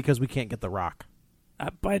need him because we can't get The Rock.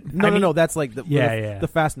 But No. That's like the Yeah. the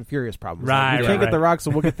Fast and Furious problem. Right, We can't right, get The right. Rock,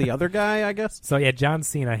 so we'll get the other guy, I guess. So yeah, John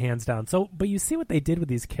Cena hands down. So but you see what they did with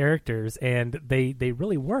these characters, and they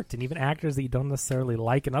really worked. And even actors that you don't necessarily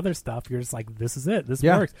like and other stuff, you're just like, this is it. This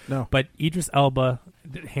Yeah, works. no. But Idris Elba,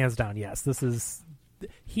 hands down, yes,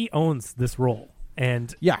 he owns this role,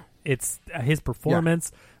 and Yeah. it's his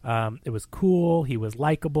performance. It was cool. He was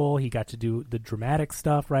likable. He got to do the dramatic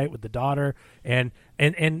stuff, right, with the daughter, and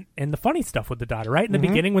the funny stuff with the daughter, right in the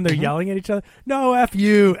beginning when they're yelling at each other. No, f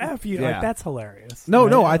you. Yeah. Like that's hilarious. No, right?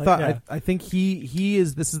 no. I Like, thought yeah. I think he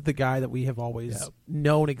is. This is the guy that we have always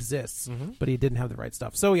known exists, but he didn't have the right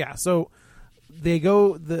stuff. So yeah. So they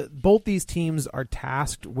go. Both these teams are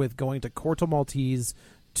tasked with going to Corto Maltese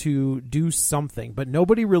to do something, but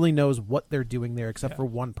nobody really knows what they're doing there except for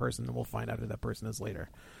one person, and we'll find out who that person is later.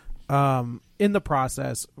 In the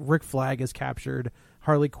process, Rick Flag is captured.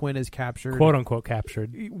 Harley Quinn is captured. quote unquote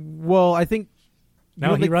captured. Well, I think you No,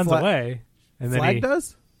 don't he think runs Flag, away, and then Flag he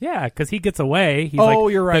does. Yeah, because he gets away. He's Oh,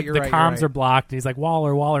 like, you're right, The, you're the right, comms you're right. are blocked, and he's like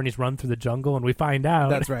Waller, and he's run through the jungle, and we find out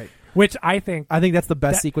That's right. Which I think that's the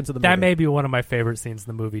best that- sequence of the movie. That may be one of my favorite scenes in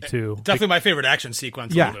the movie too. definitely my favorite action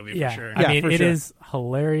sequence Yeah. in the movie Yeah, for sure. I mean for it sure. is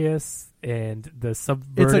hilarious, and the It's a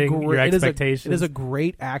subverting your great. expectations. It is a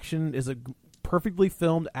great action. Is a perfectly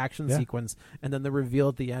filmed action Yeah. sequence, and then the reveal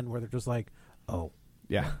at the end where they're just like, "Oh,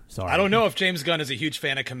 Yeah. sorry." I don't know if James Gunn is a huge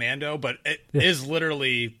fan of Commando, but it is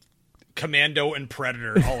literally Commando and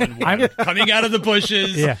Predator all in one. Coming out of the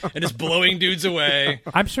bushes Yeah. and just blowing dudes away.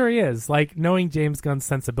 I'm sure he is. Like, knowing James Gunn's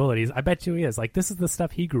sensibilities, I bet you he is. Like, this is the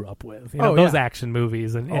stuff he grew up with. You know, Oh, those yeah. action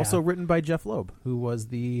movies. And Also yeah. written by Jeff Loeb, who was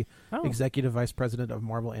the Oh. executive vice president of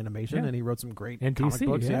Marvel Animation, Yeah. and he wrote some great And comic DC,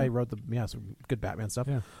 books. yeah. He wrote some good Batman stuff.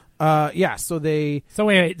 Yeah. So they So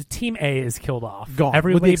anyway, Team A is killed off. gone with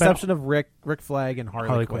Everybody the but exception of Rick Flag and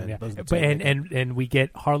Harley Quinn. yeah. Those are the But, two I and, think. and we get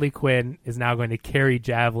Harley Quinn is now going to carry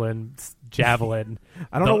Javelin,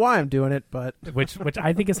 I don't know why I'm doing it, but which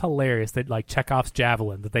I think is hilarious that like Chekhov's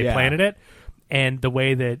javelin that they Yeah. planted it, and the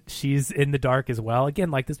way that she's in the dark as well. Again,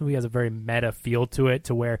 like this movie has a very meta feel to it,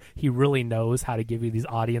 to where he really knows how to give you these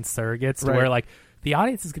audience surrogates, to Right. where like the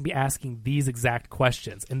audience is going to be asking these exact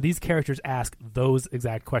questions, and these characters ask those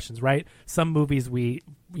exact questions. Right? Some movies we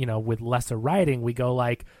with lesser writing we go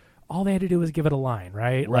like, all they had to do was give it a line,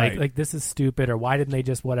 right? Like this is stupid, or why didn't they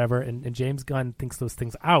just whatever? And James Gunn thinks those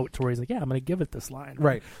things out to where he's like, yeah, I'm going to give it this line,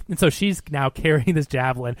 right? And so she's now carrying this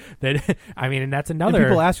javelin that, I mean, and that's another. And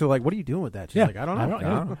people ask her like, what are you doing with that? She's like, I don't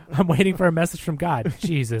know. I'm waiting for a message from God.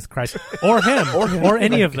 Jesus Christ, or him, or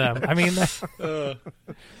any of them. I mean,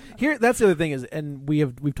 here that's the other thing is, and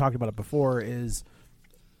we've talked about it before, is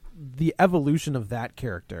the evolution of that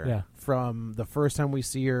character from the first time we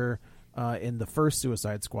see her. In the first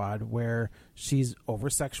Suicide Squad, where she's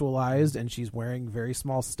over-sexualized and she's wearing very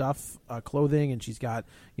small stuff, clothing, and she's got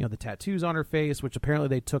the tattoos on her face, which apparently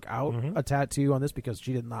they took out a tattoo on this because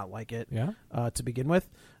she did not like it to begin with.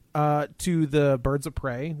 To the Birds of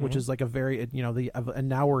Prey, which is like a very and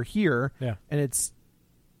now we're here, and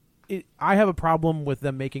I have a problem with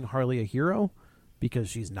them making Harley a hero.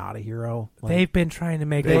 Because she's not a hero. They've been trying to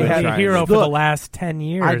make her a hero for the last 10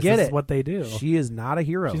 years. I get this it. is what they do. She is not a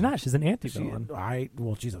hero. She's not. She's an anti-villain.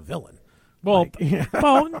 She's a villain. Well,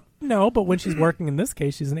 well, no, but when she's working in this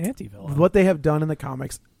case, she's an anti-villain. What they have done in the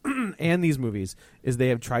comics and these movies is they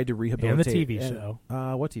have tried to rehabilitate. And the TV show.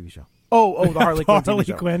 What TV show? Oh, the Harley Quinn TV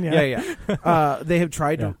show. Quinn, yeah. They have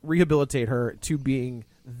tried to rehabilitate her to being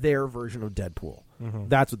their version of Deadpool.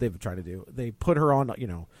 That's what they've tried to do. They put her on,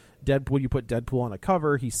 Deadpool. You put Deadpool on a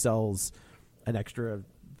cover, he sells an extra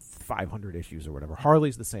 500 issues or whatever.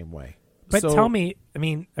 Harley's the same way. But tell me, I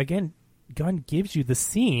mean, again, Gunn gives you the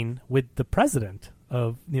scene with the president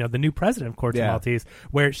of, the new president of Corto Maltese,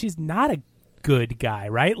 where she's not a good guy,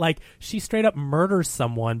 right? Like, she straight up murders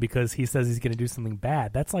someone because he says he's going to do something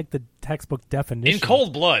bad. That's like the textbook definition. In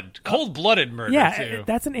cold blood. Cold-blooded murder, too.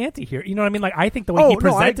 That's an anti-hero. You know what I mean? Like, I think the way he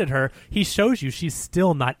presented her, he shows you she's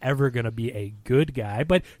still not ever going to be a good guy,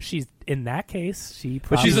 but she's, in that case,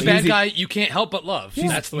 But she's a bad guy you can't help but love.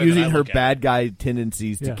 She's that's the way using that I her look at bad guy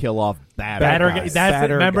tendencies to kill off badder guys.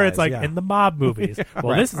 Remember, it's like in the mob movies.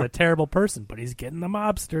 Well, this is a terrible person, but he's getting the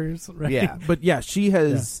mobsters, right? Yeah, but she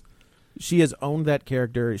has... She has owned that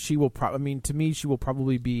character. She will to me, she will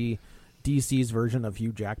probably be DC's version of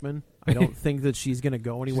Hugh Jackman. I don't think that she's going to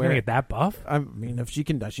go anywhere. She's gonna get that buff? I mean, if she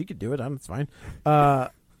could do it. It's fine.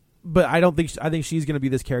 But I don't think. I think she's going to be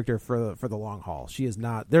this character for the long haul. She is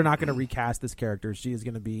not. They're not going to recast this character. She is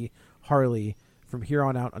going to be Harley from here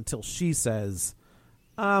on out until she says,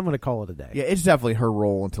 "I'm going to call it a day." Yeah, it's definitely her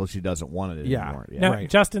role until she doesn't want it anymore. Yeah. Now,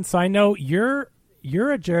 Justin, so I know you're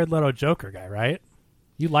a Jared Leto Joker guy, right?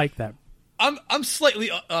 You like that? I'm slightly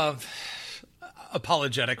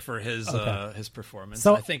apologetic for his performance.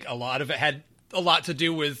 So, I think a lot of it had a lot to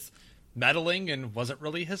do with meddling and wasn't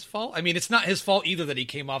really his fault. I mean, it's not his fault either that he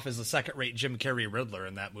came off as a second-rate Jim Carrey Riddler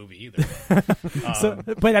in that movie either.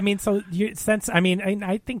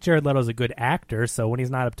 I think Jared Leto's a good actor, so when he's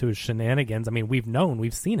not up to his shenanigans, I mean,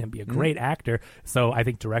 we've seen him be a great actor, so I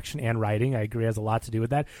think direction and writing, I agree, has a lot to do with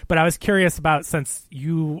that. But I was curious about, since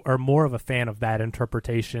you are more of a fan of that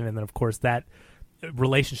interpretation, and then, of course, that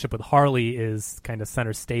relationship with Harley is kind of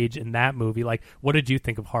center stage in that movie, like, what did you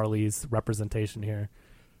think of Harley's representation here?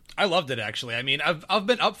 I loved it, actually. I mean, I've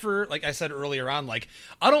been up for, like I said earlier on, like,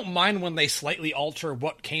 I don't mind when they slightly alter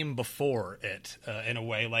what came before it, in a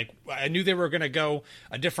way. Like, I knew they were going to go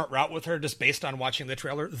a different route with her just based on watching the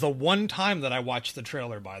trailer. The one time that I watched the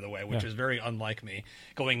trailer, by the way, which is very unlike me,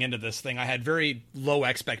 going into this thing, I had very low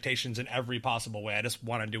expectations in every possible way. I just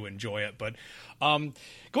wanted to enjoy it. But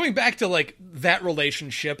going back to, like, that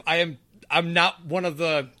relationship, I'm not one of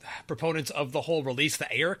the proponents of the whole release the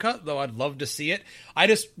Ayer cut, though I'd love to see it. I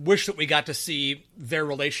just wish that we got to see their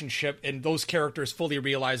relationship and those characters fully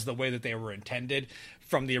realize the way that they were intended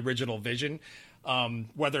from the original vision.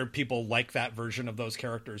 Whether people like that version of those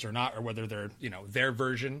characters or not, or whether they're, their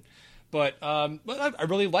version. But I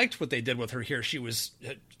really liked what they did with her here. She was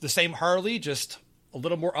the same Harley, just a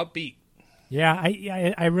little more upbeat. Yeah,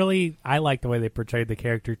 I like the way they portrayed the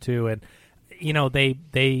character too. And,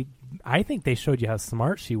 I think they showed you how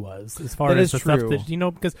smart she was as far as the stuff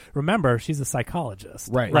that, because remember, she's a psychologist.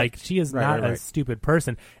 Right. Like, she is not a stupid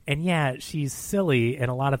person. And yeah, she's silly and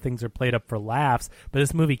a lot of things are played up for laughs, but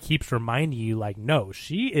this movie keeps reminding you, like, no,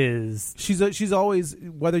 she is. She's always,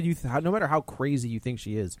 no matter how crazy you think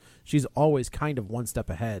she is, she's always kind of one step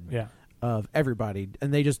ahead of everybody,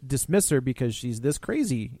 and they just dismiss her because she's this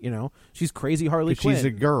crazy, she's crazy Harley Quinn. She's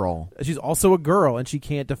a girl. She's also a girl, and she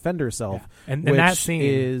can't defend herself. Yeah. And that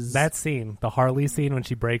scene, the Harley scene when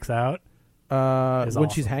she breaks out, when awesome.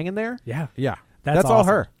 She's hanging there. Yeah. That's awesome. all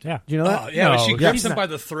her. Yeah. Do you know that? When she grabs him by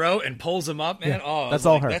the throat and pulls him up, man. Yeah. Oh, that's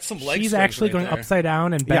all her. That's some leg She's actually going upside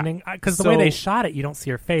down and bending because the way they shot it, you don't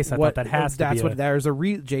see her face. I thought that has to be. There's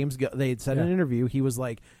James. They had said in an interview, he was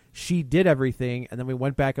like, she did everything, and then we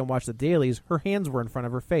went back and watched the dailies. Her hands were in front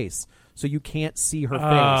of her face, so you can't see her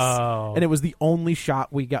face, and it was the only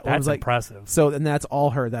shot we got. That's it was like, impressive. So, and that's all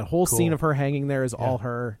her. That whole Cool. scene of her hanging there is all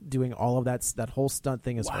her doing all of that. That whole stunt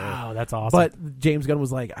thing is her. Wow, that's awesome. But James Gunn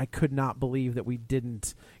was like, I could not believe that we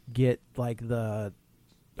didn't get like her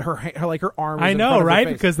arm. Was I in know, front of her right?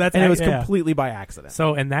 face. Because that's and it was yeah. completely by accident.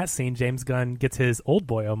 So in that scene, James Gunn gets his Old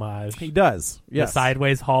Boy homage. He does. Yes. The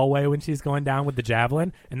sideways hallway when she's going down with the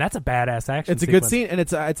javelin, and that's a badass action. It's a sequence. good scene, and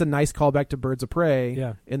it's a nice callback to Birds of Prey.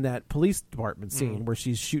 Yeah. In that police department scene where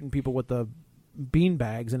she's shooting people with the bean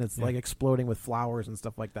bags, and it's like exploding with flowers and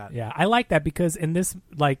stuff like that. Yeah, I like that because in this,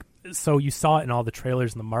 like, so you saw it in all the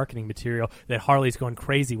trailers and the marketing material that Harley's going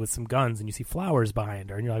crazy with some guns, and you see flowers behind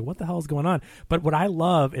her, and you're like, what the hell is going on? But what I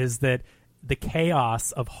love is that the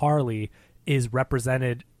chaos of Harley is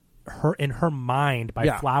represented in her mind by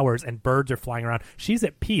flowers, and birds are flying around. She's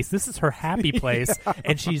at peace. This is her happy place,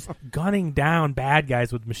 and she's gunning down bad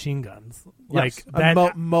guys with machine guns. Like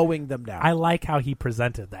that, mowing them down. I like how he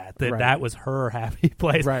presented that that was her happy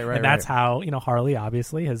place. Right, and that's how, Harley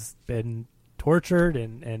obviously has been tortured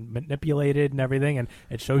and manipulated and everything, and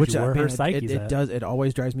it shows you where her psyche's at. It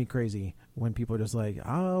always drives me crazy when people are just like,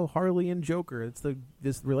 oh, Harley and Joker,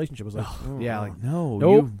 this relationship was like,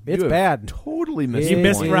 nope, it's bad. Totally missed. You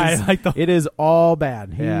missed right. It is all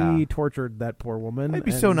bad. Yeah. He tortured that poor woman. It'd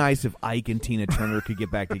be so nice if Ike and Tina Turner could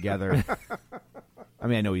get back together. I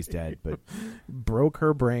mean, I know he's dead, but broke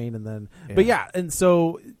her brain, and then, and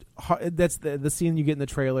so that's the scene you get in the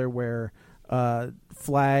trailer where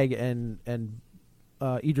Flag and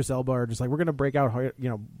Idris Elba are just like, we're gonna break out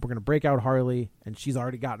Harley, and she's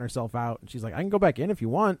already gotten herself out, and she's like, I can go back in if you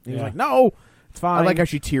want. And he's like, no, it's fine. I like how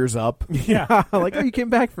she tears up. Yeah, like, oh, you came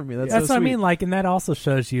back for me. That's so what I mean. Like, and that also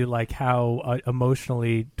shows you like how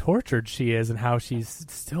emotionally tortured she is, and how she's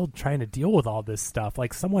still trying to deal with all this stuff.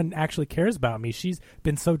 Like, someone actually cares about me. She's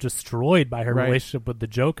been so destroyed by her relationship with the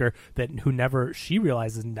Joker she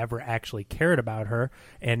realizes never actually cared about her,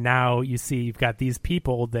 and now you see you've got these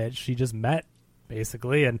people that she just met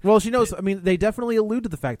basically, and she knows. I mean, they definitely allude to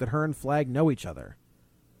the fact that her and Flag know each other.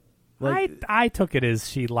 Like, I took it as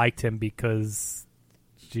she liked him because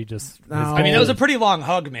she just. I mean, that was a pretty long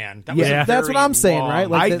hug, man. That was that's what I'm saying, right?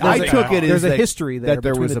 Like, I took it as there's a history there that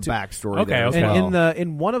there was a two. backstory. Okay, there okay. as well.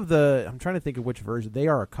 In one of the, I'm trying to think of which version, they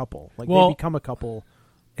are a couple. Like, they become a couple.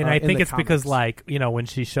 And I think in it's the because, comics. like, when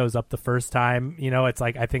she shows up the first time, it's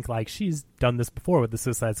like, I think, like, she's done this before with the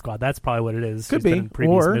Suicide Squad. That's probably what it is. Could she's be. Been in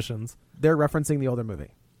previous Or missions. They're referencing the older movie.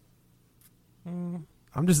 Could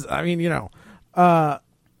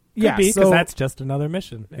be, because that's just another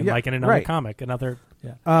mission. And like in another comic,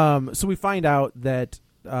 so we find out that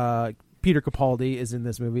Peter Capaldi is in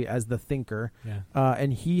this movie as the Thinker. Yeah.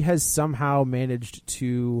 And he has somehow managed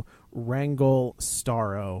to wrangle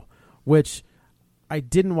Starro, which I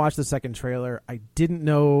didn't watch the second trailer. I didn't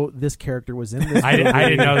know this character was in this. I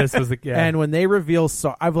didn't know this was the. Yeah. And when they reveal,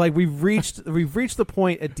 we've reached the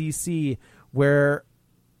point at DC where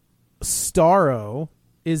Starro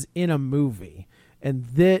is in a movie, and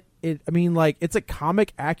it's a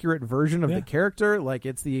comic accurate version of the character. Like,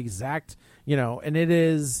 it's the exact, and it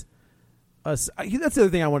is. That's the other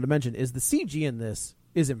thing I wanted to mention is the CG in this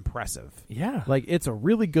is impressive. Yeah, like, it's a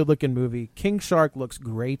really good looking movie. King Shark looks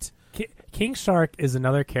great. King Shark is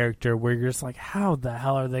another character where you're just like, how the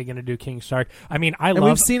hell are they going to do King Shark? I mean,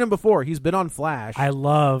 we've seen him before. He's been on Flash. I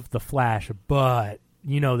love the Flash, but the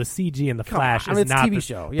CG in the Flash is it's not a TV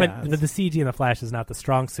show. Yeah, but the CG in the Flash is not the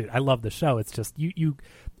strong suit. I love the show. It's just you.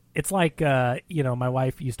 It's like my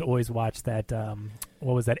wife used to always watch that.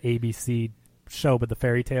 What was that ABC show, but the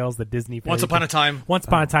fairy tales, the Disney. Once Upon a Time. Once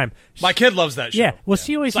Upon a Time. My kid loves that show. Yeah. Well,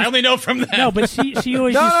 she always. So I only know from that. No, but she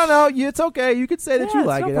always. No. It's okay. You could say that you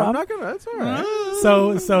like no it. problem. I'm not gonna. That's all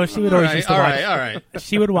right. So she would always used to watch. All right.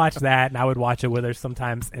 She would watch that, and I would watch it with her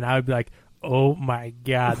sometimes, and I would be like, "Oh my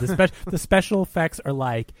god, the special effects are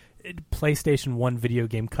like PlayStation 1 video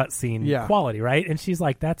game cutscene quality, right?" And she's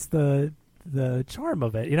like, "That's the charm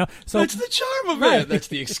of it, So that's the charm of it. That's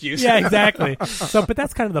the excuse. Yeah, exactly. So, but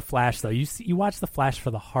that's kind of the Flash, though. You watch the Flash for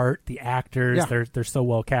the heart, the actors. They're so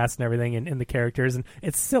well cast and everything, and the characters, and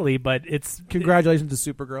it's silly, but it's. Congratulations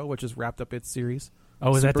to Supergirl, which has wrapped up its series.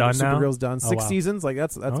 Oh, is that done now? Supergirl's done 6 seasons. Like,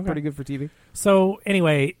 that's okay. Pretty good for TV. So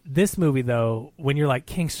anyway, this movie though, when you're like,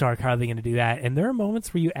 King Shark, how are they going to do that? And there are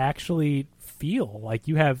moments where you actually feel like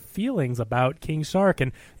you have feelings about King Shark,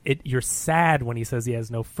 and you're sad when he says he has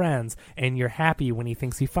no friends, and you're happy when he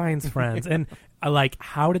thinks he finds friends. And like,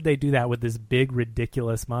 how did they do that with this big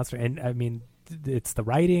ridiculous monster? And I mean, it's the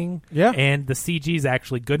writing, Yeah. and the CG is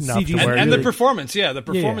actually good enough. CG 's to where And you- the performance, the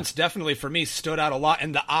performance definitely for me stood out a lot.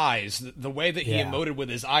 And the eyes, the way that he Yeah. emoted with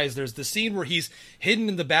his eyes. There's the scene where he's hidden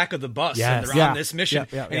in the back of the bus Yes. and they're Yeah. on this mission,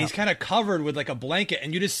 Yeah, and he's kind of covered with like a blanket,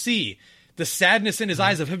 and you just see the sadness in his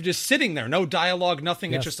eyes of him just sitting there, no dialogue,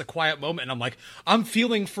 nothing. Yes. It's just a quiet moment, and I'm like, I'm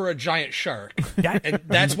feeling for a giant shark, Yeah. and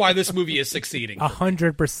that's why this movie is succeeding.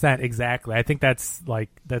 100% exactly. I think that's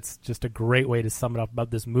just a great way to sum it up about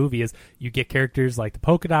this movie. Is you get characters like the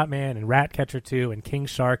Polka Dot Man and Ratcatcher 2 and King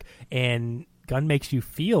Shark, and Gunn makes you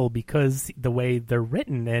feel because the way they're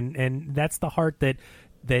written, and that's the heart that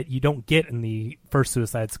you don't get in the first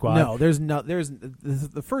Suicide Squad. No, there's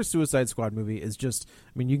the first Suicide Squad movie is just,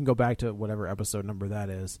 I mean, you can go back to whatever episode number that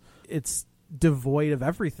is. It's devoid of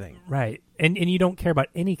everything. Right. And you don't care about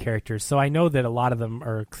any characters. So I know that a lot of them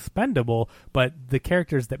are expendable, but the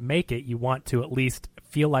characters that make it, you want to at least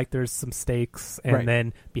feel like there's some stakes and Right.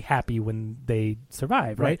 then be happy when they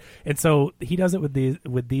survive, right? Right. And so he does it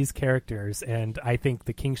with these characters, and I think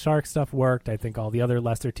the King Shark stuff worked. I think all the other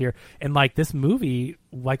lesser tier, and like this movie,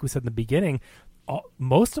 like we said in the beginning,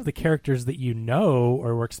 most of the characters that you know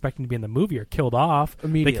or were expecting to be in the movie are killed off.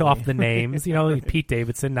 They kill off the names. Pete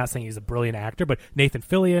Davidson, not saying he's a brilliant actor, but Nathan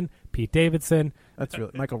Fillion, Pete Davidson. That's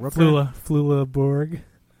really Michael Rooker. Flula Borg.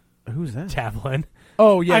 Who's that? Chaplin.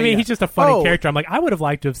 Oh, yeah. I mean, yeah. he's just a funny Oh. character. I'm like, I would have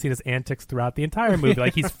liked to have seen his antics throughout the entire movie.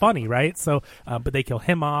 Like, he's funny, right? So, but they kill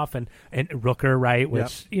him off, and Rooker, right?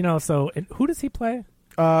 Which, so, and who does he play?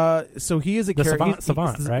 So he is a The character,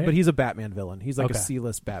 Savant, right? But he's a Batman villain. He's like Okay. a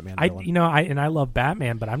C-list Batman I villain. I love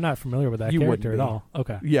Batman, but I'm not familiar with that You character wouldn't at be. all.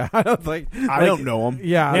 Okay. Yeah, I don't think I don't know him.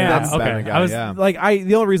 Yeah, Yeah, that's okay. Batman guy, I was yeah. like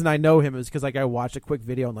the only reason I know him is because like I watched a quick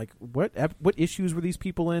video and like what issues were these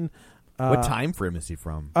people in? What time frame is he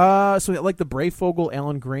from? So like the Brayfogle,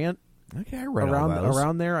 Alan Grant Okay, I read all those.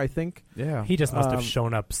 around there, I think. Yeah. He just must have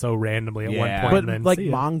shown up so randomly at one yeah. point. But and then like see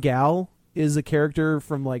it. Mongal is a character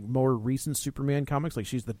from like more recent Superman comics. Like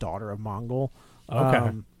she's the daughter of Mongol.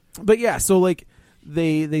 Okay. But yeah, so like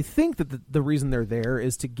they think that the reason they're there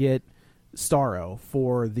is to get Starro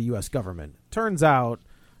for the U.S. government. Turns out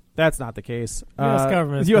that's not the case. US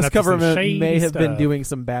government's the been U.S. up to some government shady may have been stuff. doing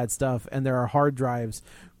some bad stuff, and there are hard drives,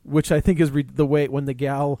 which I think is the way when the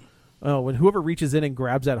gal. When whoever reaches in and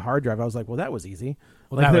grabs that hard drive, I was like, "Well, that was easy."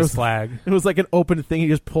 Well, Like, that there was flag. It was like an open thing. He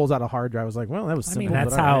just pulls out a hard drive. I was like, "Well, that was I simple." mean,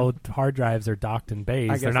 that's but all right. how hard drives are docked in bays.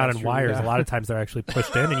 I guess They're not that's in true, wires. yeah. A lot of times they're actually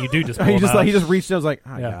pushed in, and you do just pull he them just out. he just reached in. I was like,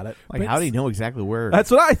 I Yeah. got it. Like, how do you know exactly where? That's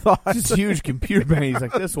what I thought. This huge computer bank. He's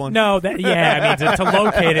like, this one. No, I mean to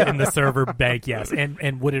locate it in the server bank, yes.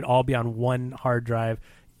 And would it all be on one hard drive?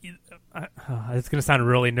 It's going to sound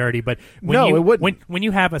really nerdy, but No, it wouldn't. When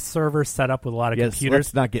you have a server set up with a lot of Yes, computers,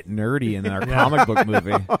 let's not get nerdy in our comic book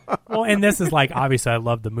movie. well, and this is like obviously I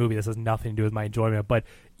love the movie. This has nothing to do with my enjoyment, but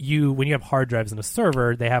when you have hard drives in a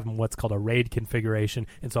server, they have what's called a RAID configuration,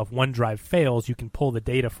 and so if one drive fails, you can pull the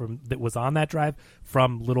data that was on that drive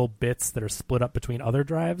from little bits that are split up between other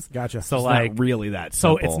drives. Gotcha. So It's like not really that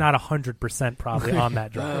so simple. it's not 100% probably on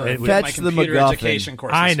that drive. It would- Fetch My the computer MacGuffin. education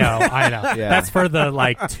courses. I know. Yeah. That's for the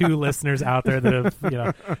like 2 listeners out there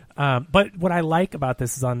that have, But what I like about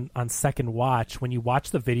this is on second watch, when you watch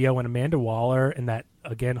the video when Amanda Waller in that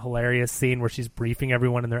again hilarious scene where she's briefing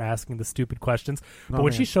everyone and they're asking the stupid questions, but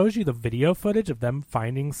when man. she shows you the video footage of them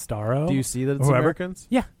finding Starro, Do you see that it's or whoever- Americans?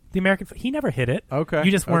 Yeah. The American, he never hit it. Okay,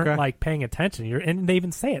 You just weren't okay. like paying attention. And they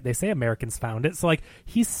even say it. They say Americans found it. So like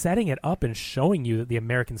he's setting it up and showing you that the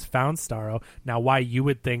Americans found Starro. Now, why you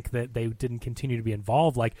would think that they didn't continue to be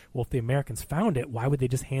involved? Like, well, if the Americans found it, why would they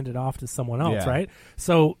just hand it off to someone else, Yeah. right?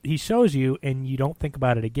 So he shows you, and you don't think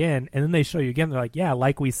about it again. And then they show you again. They're like, yeah,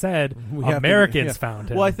 like we said, We have to- Americans yeah. found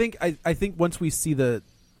him. Well, I think once we see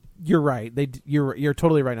you're right. You're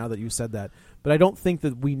totally right now that you said that. But I don't think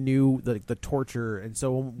that we knew the torture, and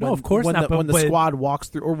so when, of course when not, when the but- squad walks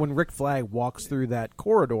through, or when Rick Flag walks through that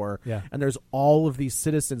corridor, Yeah. and there's all of these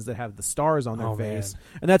citizens that have the stars on their Oh, face,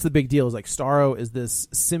 man. and that's the big deal. Is like Starro is this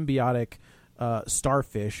symbiotic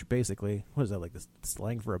starfish, basically. What is that, like this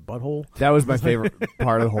slang for a butthole? That was my favorite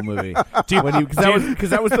part of the whole movie. Because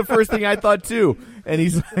that was the first thing I thought too. And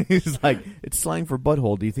he's like, it's slang for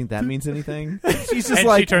butthole. Do you think that means anything? She's just And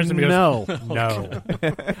like, she turns to me and no. goes, no.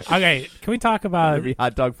 Okay, can we talk about Maybe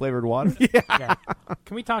hot dog flavored water. yeah.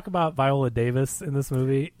 Can we talk about Viola Davis in this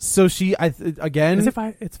movie? So she, again,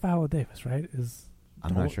 It's Viola Davis, right?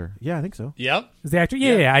 I'm not sure. yeah, I think so. Yep. Is the actor?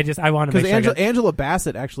 Yeah. I want to make Because sure. Angela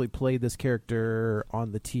Bassett actually played this character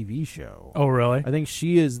on the TV show. Oh, really? I think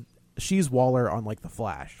she's Waller on like The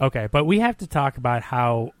Flash. Okay, but we have to talk about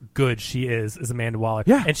how good she is as Amanda Waller.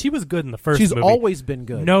 Yeah. And she was good in the first She's movie. always been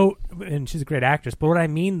good. No, and she's a great actress. But what I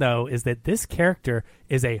mean, though, is that this character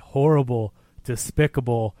is a horrible,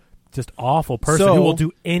 despicable, just awful person who will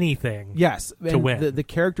do anything. Yes, to win. The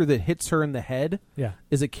character that hits her in the head,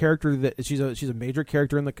 is a character that she's a major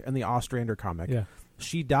character in the Ostrander comic. Yeah.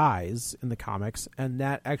 She dies in the comics, and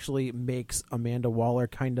that actually makes Amanda Waller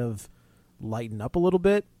kind of lighten up a little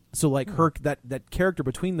bit. So like her that character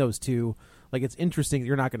between those two, like it's interesting.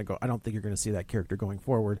 You're not going to go. I don't think you're going to see that character going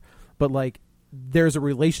forward, but like there's a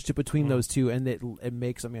relationship between those two, and it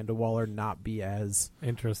makes Amanda Waller not be as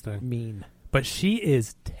interesting mean. But she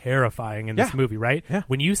is terrifying in this movie, right? Yeah.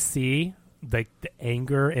 When you see the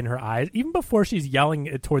anger in her eyes, even before she's yelling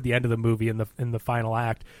toward the end of the movie in the final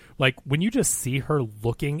act, like when you just see her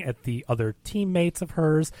looking at the other teammates of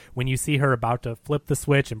hers, when you see her about to flip the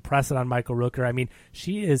switch and press it on Michael Rooker, I mean,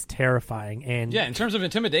 she is terrifying. And yeah, in terms of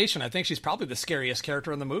intimidation, I think she's probably the scariest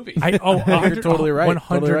character in the movie. You're totally right.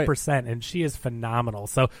 100%, and she is phenomenal.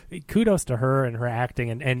 So kudos to her and her acting,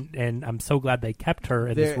 and I'm so glad they kept her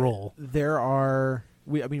in this role. There are.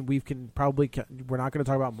 We're not going to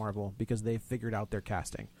talk about Marvel because they figured out their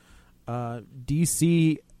casting.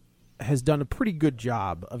 DC has done a pretty good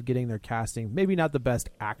job of getting their casting. Maybe not the best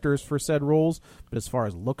actors for said roles, but as far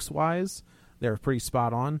as looks wise, they're pretty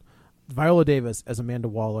spot on. Viola Davis as Amanda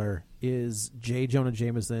Waller is J. Jonah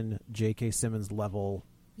Jameson, J.K. Simmons level.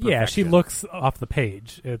 Yeah, she looks off the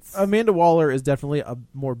page. It's Amanda Waller is definitely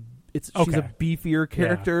she's a beefier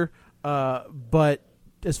character, but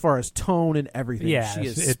as far as tone and everything, she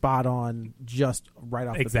is spot on, just right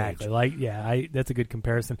off the page. That's a good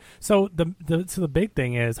comparison. So the big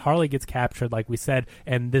thing is Harley gets captured, like we said,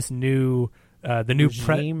 and this new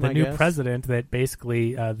president that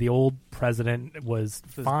basically the old president was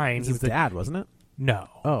fine. His dad, wasn't it? No.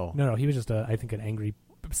 Oh. No. He was just I think an angry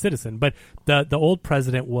citizen. But the old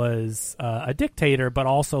president was a dictator, but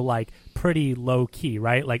also like pretty low key,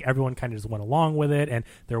 right? Like everyone kind of just went along with it, and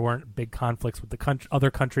there weren't big conflicts with the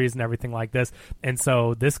other countries and everything like this. And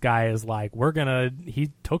so this guy is like,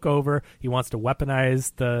 he took over. He wants to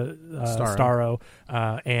weaponize the Starro,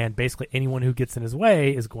 and basically anyone who gets in his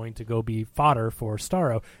way is going to go be fodder for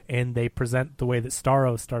Starro. And they present the way that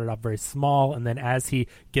Starro started off very small, and then as he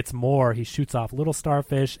gets more, he shoots off little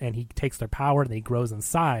starfish, and he takes their power, and he grows in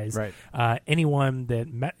size. Right. Anyone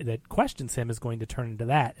that questions him is going to turn into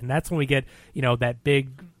that, and that's when we get that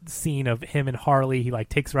big scene of him and Harley. He like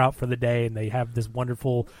takes her out for the day, and they have this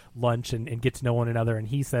wonderful lunch and get to know one another. And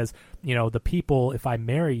he says, the people, if I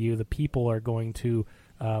marry you, the people are going to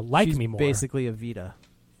like me more. Basically, Evita.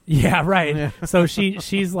 Yeah, right. Yeah. So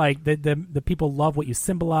she's like the people love what you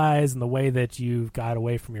symbolize and the way that you've got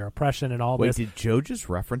away from your oppression and all this. Wait, did Joe just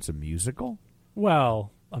reference a musical?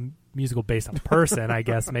 Well, a musical based on person, I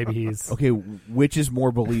guess. Maybe he's okay. Which is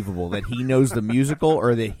more believable, that he knows the musical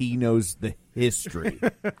or that he knows the history?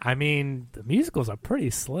 I mean, the musical's a pretty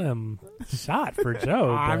slim shot for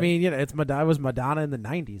Joe. I mean, it was Madonna in the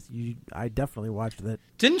 '90s. I definitely watched that.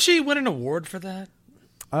 Didn't she win an award for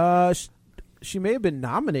that? She may have been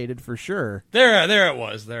nominated for sure. There it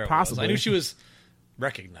was. Possibly. I knew she was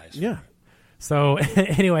recognized. Yeah. So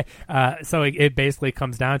anyway, so it basically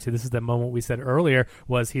comes down to, this is the moment we said earlier,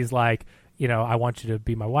 was he's like, I want you to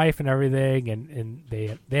be my wife and everything, and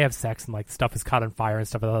they have sex and like stuff is caught on fire and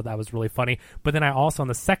stuff. I thought that was really funny. But then I also on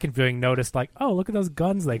the second viewing noticed like, oh, look at those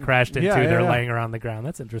guns they crashed into. They're laying around the ground.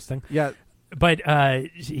 That's interesting. Yeah. But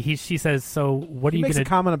she says, so what are you going to... He makes a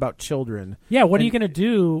comment about children. Yeah, what are you going to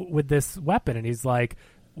do with this weapon? And he's like,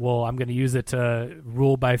 well, I'm going to use it to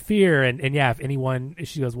rule by fear. And yeah, if anyone...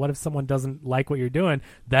 She goes, what if someone doesn't like what you're doing?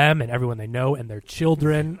 Them and everyone they know and their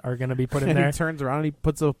children are going to be put in and there. He turns around and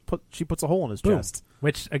she puts a hole in his Boom. chest.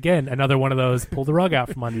 Which, again, another one of those pull the rug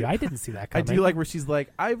out from under you. I didn't see that coming. I do like where she's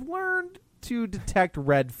like, I've learned to detect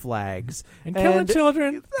red flags. And killing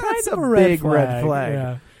children, that's kind of a big red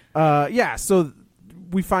flag. Yeah. So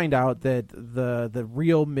we find out that the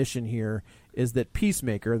real mission here is that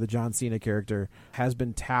Peacemaker, the John Cena character, has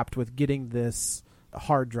been tapped with getting this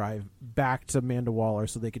hard drive back to Amanda Waller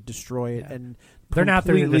so they could destroy it. And they're not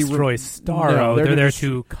there to destroy Starro. No, they're there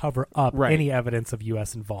to cover up any evidence of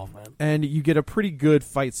U.S. involvement. And you get a pretty good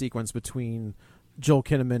fight sequence between Joel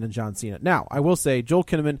Kinnaman and John Cena. Now, I will say, Joel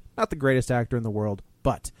Kinnaman, not the greatest actor in the world,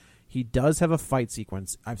 but he does have a fight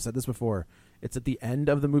sequence. I've said this before. It's at the end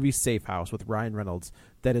of the movie Safe House with Ryan Reynolds.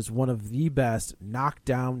 That is one of the best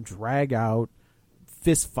knockdown, drag out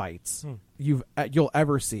fist fights you'll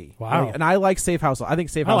ever see. Wow! And I like Safe House. I think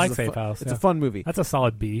Safe House. I like is Safe House. It's a fun movie. That's a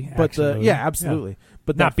solid B. But movie. Yeah, absolutely. Yeah.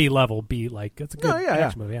 But not B level. B like it's a good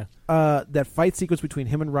action movie. Yeah. That fight sequence between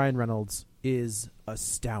him and Ryan Reynolds is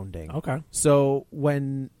astounding. Okay. So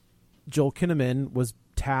when Joel Kinnaman was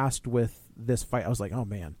tasked with this fight, I was like, oh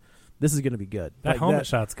man, this is going to be good. That helmet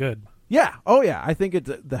shot's good. Yeah. Oh, yeah. I think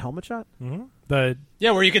it's the helmet shot. Mm-hmm.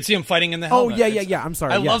 Where you could see him fighting in the helmet. Oh, yeah. I'm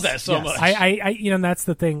sorry. I love that so much. I and that's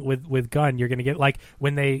the thing with Gunn. You're going to get like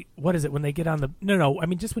when they when they get on the no. I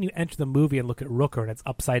mean, just when you enter the movie and look at Rooker and it's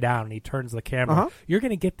upside down and he turns the camera, you're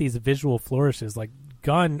going to get these visual flourishes like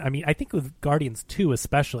Gunn. I mean, I think with Guardians 2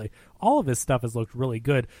 especially, all of his stuff has looked really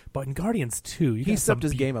good. But in Guardians 2, he stepped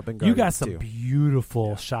his game up in Guardians 2. You got some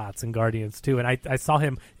beautiful shots in Guardians 2, and I saw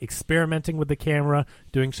him experimenting with the camera,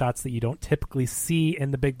 doing shots that you don't typically see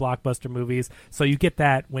in the big blockbuster movies. So you get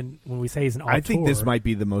that when we say he's an auteur. I think this might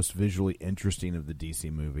be the most visually interesting of the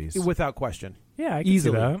DC movies, without question. Yeah, I can see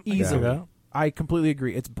that. Easily. I completely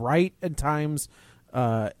agree. It's bright at times.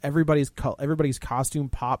 Everybody's costume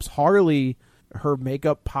pops. Harley, her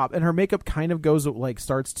makeup pop, and her makeup kind of goes like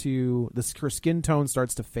her skin tone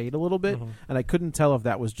starts to fade a little bit, and I couldn't tell if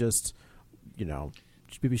that was just,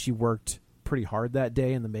 maybe she worked pretty hard that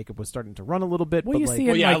day and the makeup was starting to run a little bit. Well, but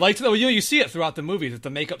I liked that. You see it throughout the movie that the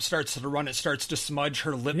makeup starts to run. It starts to smudge.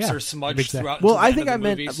 Her lips are smudged throughout. Well, I think I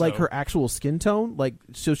meant like her actual skin tone. Like,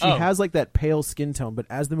 so she has like that pale skin tone, but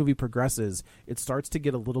as the movie progresses, it starts to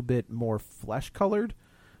get a little bit more flesh colored.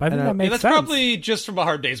 I think that makes that's sense. probably just from a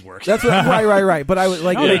hard day's work. That's what, right. But I would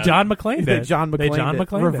like they John McClane it. it. John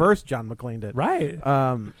McClane it. Reverse it. John McClane it. Right.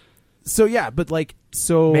 So yeah, but like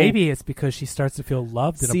so maybe it's because she starts to feel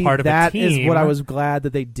loved and a part of a team. That is what I was glad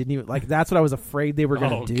that they didn't even like. That's what I was afraid they were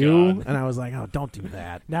going to do, God. and I was like, oh, don't do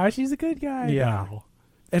that. Now she's a good guy. Yeah. No.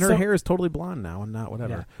 And her hair is totally blonde now and not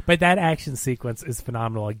whatever. Yeah. But that action sequence is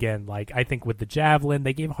phenomenal again. Like, I think with the javelin,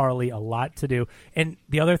 they gave Harley a lot to do. And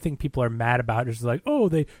the other thing people are mad about is like, oh,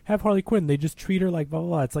 they have Harley Quinn. They just treat her like blah, blah,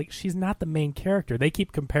 blah. It's like she's not the main character. They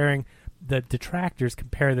keep comparing, the detractors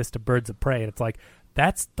compare this to Birds of Prey. And it's like,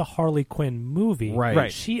 that's the Harley Quinn movie.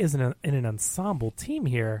 Right. She is in an ensemble team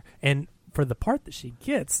here. And for the part that she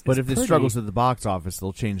gets, but if this struggles at the box office,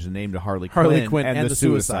 they'll change the name to Harley Quinn and the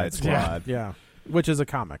Suicide Squad. Yeah. Which is a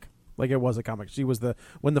comic. Like, it was a comic. She was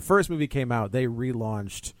when the first movie came out, they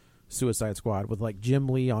relaunched Suicide Squad with like Jim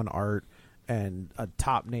Lee on art and a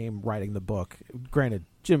top name writing the book. Granted,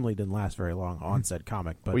 JimLee didn't last very long on said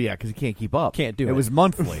comic, but well, yeah, because he can't keep up. Can't do it. It was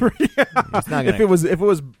monthly. It's not if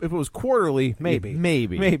it was quarterly,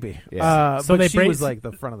 maybe. Yeah. So but she was like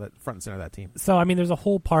the front and center of that team. So I mean, there's a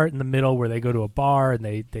whole part in the middle where they go to a bar and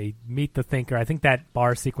they meet the Thinker. I think that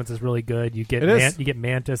bar sequence is really good. You get you get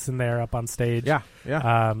Mantis in there up on stage.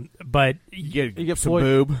 Yeah. But you get some Floyd,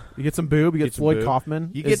 boob. You get some boob. You get Floyd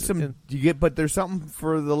Kaufman. But there's something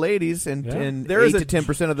for the ladies and there is 8 to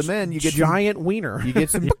 10% of the men. You get giant wiener. You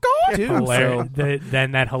get some too.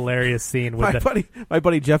 Then that hilarious scene with my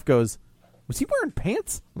buddy Jeff goes, was he wearing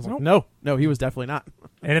pants? I was like, no, he was definitely not.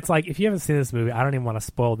 And it's like, if you haven't seen this movie, I don't even want to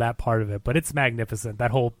spoil that part of it, but it's magnificent.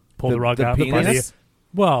 That whole pull the rug out. Penis?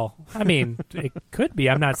 Well, I mean, it could be.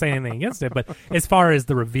 I'm not saying anything against it, but as far as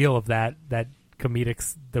the reveal of that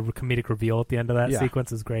comedic reveal at the end of that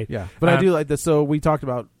sequence is great. Yeah, but I do like this. So we talked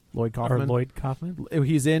about Lloyd Kaufman.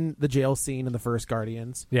 He's in the jail scene in the first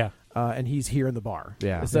Guardians. Yeah. And he's here in the bar.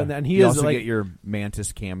 Yeah. So, and he you is also like, get your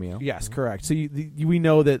Mantis cameo. Yes, correct. So we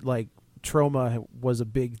know that like trauma was a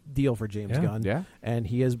big deal for James Gunn. Yeah. And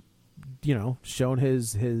he has, shown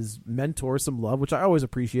his mentor some love, which I always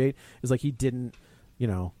appreciate. Is like he didn't,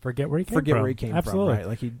 forget where he came Absolutely. From. Right.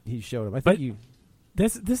 Like he showed him. I think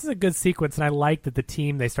This is a good sequence, and I like that the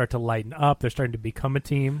team, they start to lighten up. They're starting to become a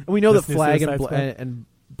team. And we know that Flag and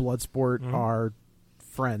Bloodsport are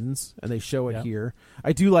friends, and they show it here.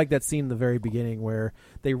 I do like that scene in the very beginning where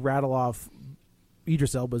they rattle off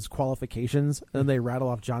Idris Elba's qualifications, and then they rattle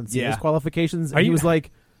off John Cena's qualifications, and he was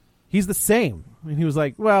like, he's the same. And he was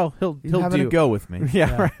like, well, he'll having a go with me.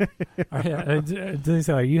 Yeah. Right. Did he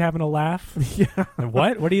say, are you having a laugh? Yeah.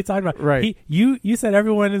 What are you talking about? Right. You said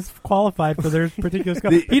everyone is qualified for their particular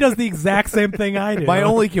skill. He does the exact same thing I do. My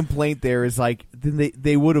only complaint there is like, then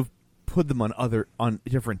they would have put them on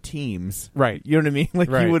different teams. Right. You know what I mean? Like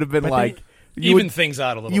you would have been even things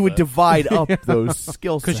out a little bit. You would divide up those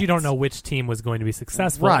skill sets. Because you don't know which team was going to be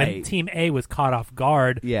successful. Right. And Team A was caught off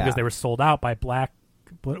guard because they were sold out by Black.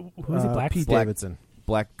 Who was it? Pete Davidson.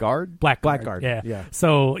 Blackguard? Blackguard. Yeah.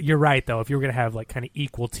 So you're right, though. If you were going to have like kind of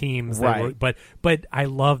equal teams, right? But I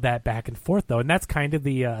love that back and forth though, and that's kind of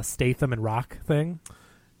the Statham and Rock thing.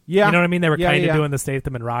 Yeah, you know what I mean. They were kind of doing the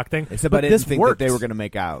Statham and Rock thing. Except I didn't think that they were going to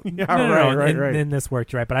make out. Right. And this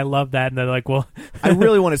worked, right? But I love that, and they're like, well, I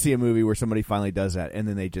really want to see a movie where somebody finally does that, and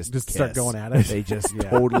then they just start going at it. They just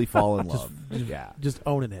totally fall in love. Just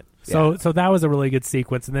owning it. So that was a really good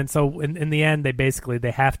sequence, and then so in the end,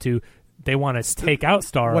 they want to take out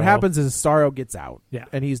Starro. What happens is Starro gets out,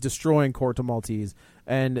 and he's destroying Corto Maltese,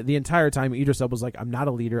 And the entire time, Idris Elba's like, I'm not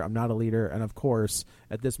a leader. I'm not a leader. And of course,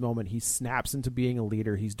 at this moment, he snaps into being a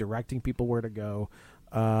leader. He's directing people where to go.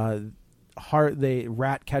 The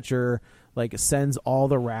rat catcher like sends all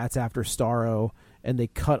the rats after Starro, and they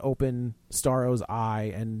cut open Starro's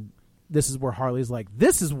eye, and this is where Harley's like,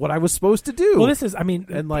 this is what I was supposed to do. Well, this is, I mean,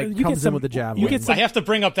 and like comes in with the javelin. I have to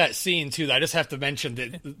bring up that scene too. I just have to mention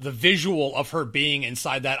the visual of her being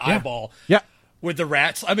inside that eyeball. Yeah. With the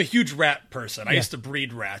rats. I'm a huge rat person. I used to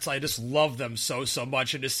breed rats. I just love them so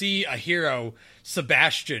much. And to see a hero,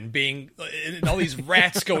 Sebastian, being and all these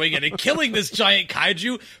rats going in and killing this giant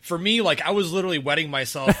kaiju, for me, like, I was literally wetting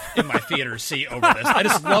myself in my theater seat over this. I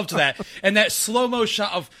just loved that. And that slow-mo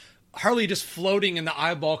shot of Harley just floating in the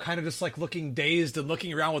eyeball, kind of just like looking dazed and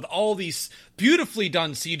looking around with all these beautifully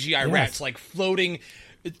done CGI rats, like floating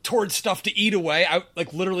towards stuff to eat away. I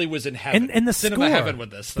like literally was in heaven, and the cinema score, heaven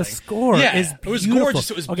with this thing. The score is beautiful. It was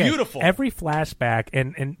gorgeous. It was beautiful. Every flashback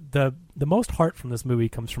and the most heart from this movie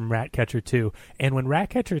comes from Ratcatcher 2. And when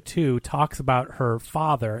Ratcatcher 2 talks about her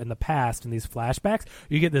father in the past in these flashbacks,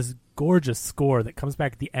 you get this gorgeous score that comes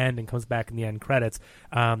back at the end and comes back in the end credits.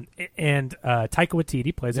 And Taika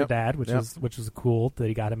Waititi plays her dad, which is cool that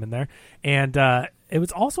he got him in there. And it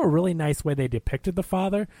was also a really nice way they depicted the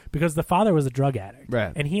father, because the father was a drug addict,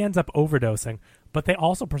 right, and he ends up overdosing. But they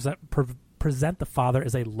also present the father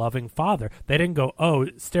as a loving father. They didn't go, oh,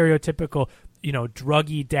 stereotypical,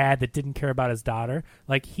 druggy dad that didn't care about his daughter.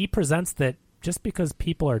 Like, he presents that just because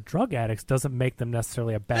people are drug addicts doesn't make them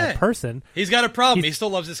necessarily a bad person. He's got a problem. He still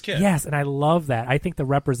loves his kid. Yes, and I love that. I think the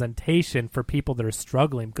representation for people that are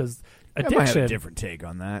struggling, because addiction. I might have a different take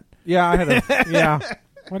on that. Yeah, I had yeah.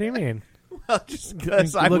 What do you mean? Well, just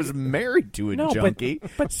because I was married to a junkie,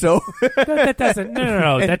 but so that doesn't.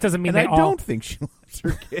 No. And, that doesn't mean and they I don't think she loves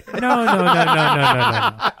her kid. No.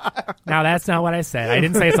 Now that's not what I said. I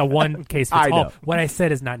didn't say it's a one case fits all. What I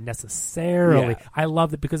said is not necessarily. Yeah. I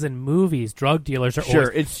love it because in movies, drug dealers are sure.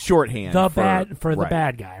 always It's shorthand for the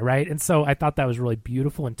bad guy, right? And so I thought that was really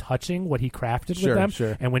beautiful and touching what he crafted with them.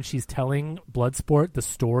 Sure. And when she's telling Bloodsport the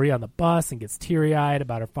story on the bus and gets teary eyed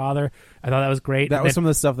about her father, I thought that was great. That was some of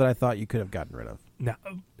the stuff that I thought you could have gotten rid of. No,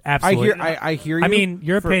 absolutely. I hear you. I mean,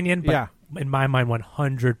 your opinion, but in my mind,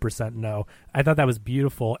 100% no. I thought that was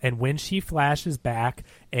beautiful. And when she flashes back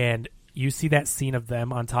and you see that scene of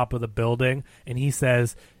them on top of the building, and he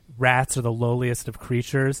says, rats are the lowliest of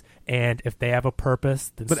creatures, and if they have a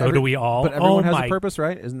purpose, then do we all. But everyone has a purpose,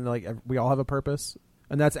 right? Isn't it like we all have a purpose?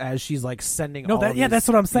 And that's as she's like sending. That's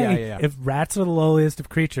what I'm saying. Yeah. If rats are the lowliest of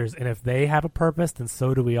creatures, and if they have a purpose, then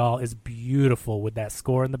so do we all. Is beautiful with that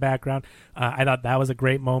score in the background. I thought that was a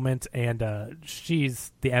great moment, and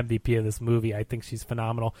she's the MVP of this movie. I think she's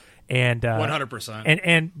phenomenal. And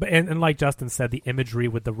 100%. And like Justin said, the imagery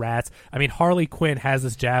with the rats. I mean, Harley Quinn has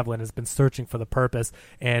this javelin, has been searching for the purpose,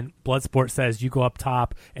 and Bloodsport says you go up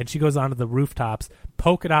top, and she goes onto the rooftops.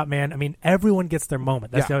 Polka Dot Man. I mean, everyone gets their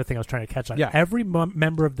moment. That's the other thing I was trying to catch on. Yeah. Every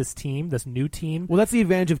member of this team, this new team. Well, that's the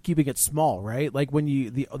advantage of keeping it small, right? Like when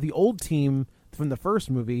the old team from the first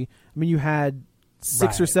movie. I mean, you had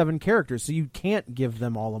 6 or 7 characters, so you can't give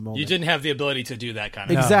them all a moment. You didn't have the ability to do that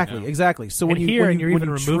kind of exactly. So when you're even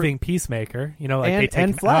removing Peacemaker, they take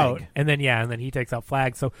him Flag out, and then he takes out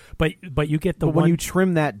Flag. So, but you get the when you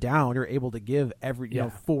trim that down, you're able to give every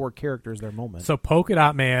 4 characters their moment. So Polka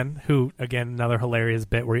Dot Man, who again another hilarious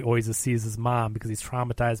bit where he always sees his mom because he's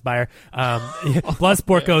traumatized by her.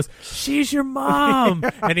 Bloodsport goes, "She's your mom,"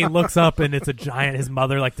 and he looks up and it's a giant. His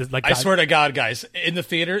mother, like this, like I swear to God, guys, in the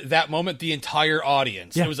theater that moment, the entire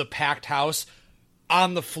audience. It was a packed house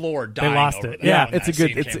on the floor dying. They lost over it. that. Yeah, it's a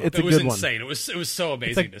good. It's a good one. It was insane. It was so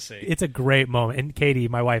amazing to see. It's a great moment. And Katie,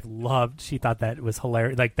 my wife, loved. She thought that was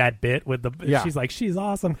hilarious. Like that bit with the. Yeah. She's like, she's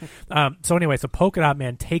awesome. So anyway, so Polka Dot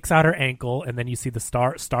Man takes out her ankle, and then you see the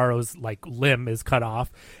Starro's like limb is cut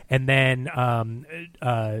off, and then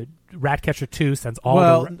Ratcatcher 2 sends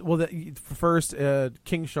all. First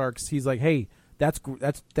King Sharks. He's like, hey. That's grub.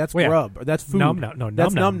 Or that's food.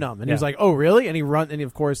 That's Num. And he was like, "Oh, really?" And he runs. And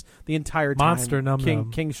of course, the entire time, Monster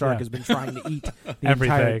Num. King Shark has been trying to eat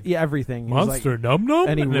everything. Everything. Monster Num,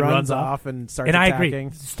 and he runs off and starts. And attacking. I agree.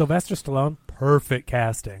 Sylvester Stallone, perfect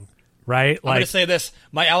casting, right? I'm going to say this: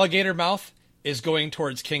 my alligator mouth is going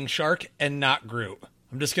towards King Shark and not Groot.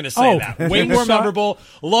 I'm just going to say that. Way more memorable.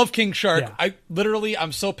 Love King Shark. Yeah.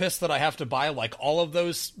 I'm so pissed that I have to buy like all of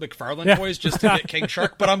those McFarlane toys just to get King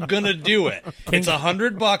Shark, but I'm going to do it. It's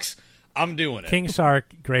 $100. I'm doing it. King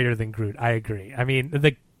Shark greater than Groot. I agree. I mean,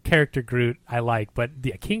 the character Groot I like, but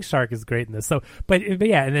King Shark is great in this. So, but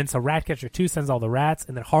yeah, and then so Ratcatcher 2 sends all the rats,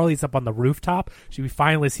 and then Harley's up on the rooftop. We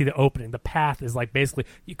finally see the opening. The path is like basically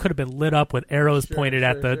you could have been lit up with arrows pointed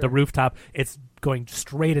at the rooftop. It's going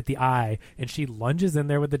straight at the eye, and she lunges in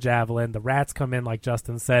there with the javelin. The rats come in, like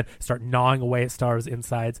Justin said, start gnawing away at Starro's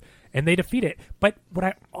insides, and they defeat it. But what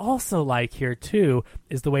I also like here, too,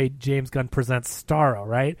 is the way James Gunn presents Starro,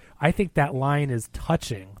 right? I think that line is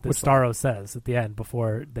touching that Starro says at the end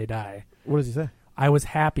before they die. What does he say? I was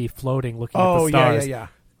happy floating looking at the stars. Yeah.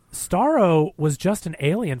 Starro was just an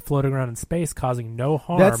alien floating around in space causing no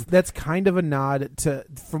harm. That's kind of a nod to,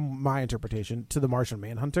 from my interpretation, to the Martian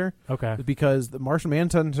Manhunter. Okay. Because the Martian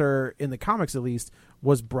Manhunter, in the comics at least,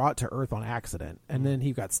 was brought to Earth on accident. And then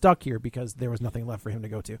he got stuck here because there was nothing left for him to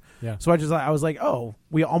go to. Yeah. So I was like, oh,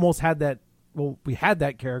 we almost had that. Well, we had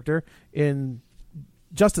that character in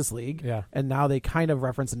Justice League. Yeah. And now they kind of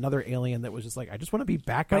reference another alien that was just like, I just want to be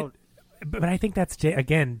back out. But I think that's,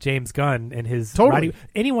 again, James Gunn and his... Totally.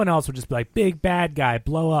 Anyone else would just be like, big bad guy,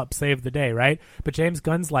 blow up, save the day, right? But James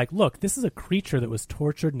Gunn's like, look, this is a creature that was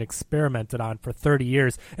tortured and experimented on for 30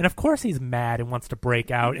 years. And of course he's mad and wants to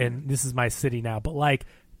break out, and this is my city now. But, like,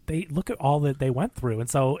 they look at all that they went through. And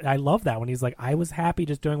so I love that when he's like, I was happy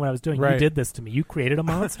just doing what I was doing. Right. You did this to me. You created a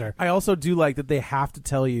monster. I also do like that they have to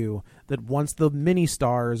tell you that once the mini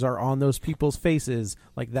stars are on those people's faces,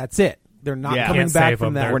 like, that's it. They're not coming Can't back save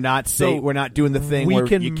from them. that. We're not we're not doing the thing we where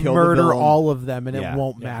can you kill murder the villain. all of them and Yeah. it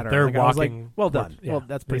won't matter. They're Like, I was like, walking. well done. Yeah. Well,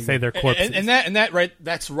 that's They pretty say good. they're corpses. And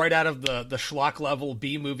that's right out of the schlock level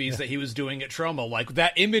B movies that he was doing at Troma. Like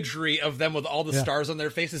that imagery of them with all the stars on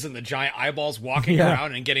their faces and the giant eyeballs walking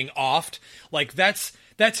around and getting offed. Like that's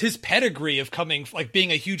his pedigree of coming, like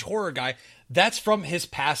being a huge horror guy. That's from his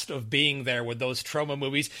past of being there with those Troma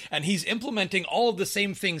movies, and he's implementing all of the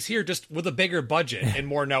same things here, just with a bigger budget and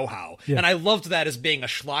more know-how. Yeah. And I loved that as being a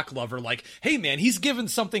schlock lover. Like, hey man, he's given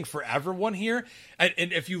something for everyone here. And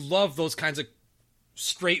if you love those kinds of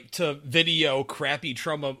straight to video crappy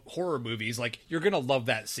Troma horror movies, like you're gonna love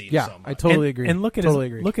that scene. Yeah, so much. I totally agree. And look at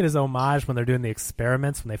his homage when they're doing the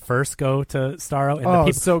experiments when they first go to Starro, and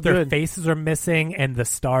it's so their good. faces are missing, and the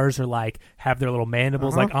stars are like have their little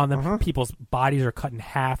mandibles like on them. People's bodies are cut in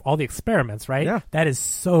half. All the experiments, right? Yeah. That is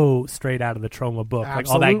so straight out of the Troma book, like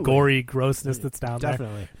all that Absolutely. gory grossness that's down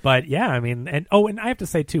Definitely. there. But yeah, I mean, and I have to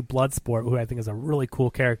say too, Bloodsport, who I think is a really cool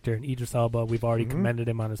character, and Idris Elba, we've already commended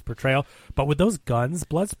him on his portrayal. But with those guns,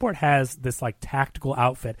 Bloodsport has this like tactical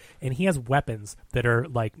outfit, and he has weapons that are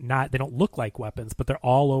like they don't look like weapons, but they're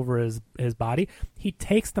all over his body. He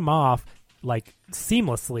takes them off like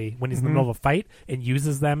seamlessly when he's in the middle of a fight and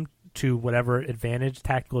uses them to whatever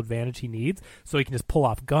tactical advantage he needs. So he can just pull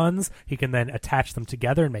off guns. He can then attach them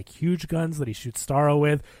together and make huge guns that he shoots Starro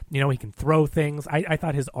with. You know, he can throw things. I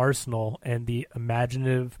thought his arsenal and the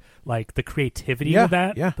imaginative, like the creativity of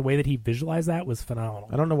that, the way that he visualized that was phenomenal.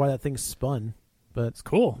 I don't know why that thing spun, but It's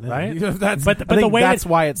cool, right? That's, but I think the way that's that,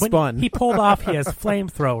 why it when spun. He pulled off. He has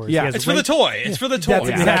flamethrowers. Yeah. He has It's for the toy. It's for the toy. That's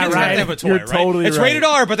Kids exactly have right. to have a toy, You're right? totally it's right. rated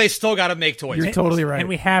R, but they still got to make toys. You're totally right. And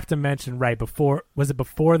we have to mention before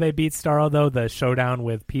they beat Starro though, the showdown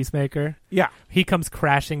with Peacemaker. Yeah. He comes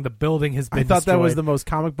crashing. The building has been I thought destroyed. that was the most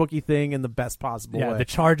comic booky thing in the best possible Yeah, way. the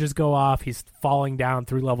charges go off. He's falling down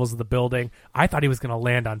 3 levels of the building. I thought he was going to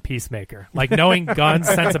land on Peacemaker, like knowing Gunn's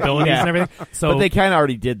sensibilities and everything. So But they kind of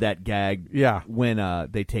already did that gag when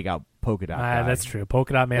they take out Polka Dot Guy. that's true.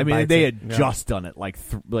 Polka Dot Man. I mean, bites they him. had just done it like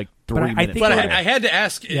 3 But I minutes. think But later. I had to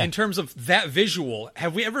ask, Yeah. in terms of that visual,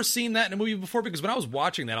 have we ever seen that in a movie before? Because when I was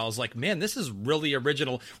watching that, I was like, man, this is really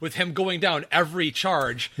original with him going down every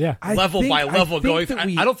charge, Yeah. level by level, going through. that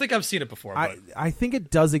we- I don't think I've seen it before. But I think it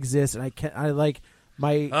does exist, and I like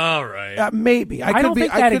my. all right. Maybe I could don't be,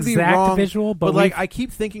 think I that could be exact wrong, visual, but like we've- I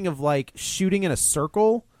keep thinking of like shooting in a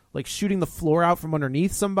circle, like shooting the floor out from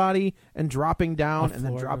underneath somebody and dropping down and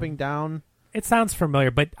then floor. dropping down. It sounds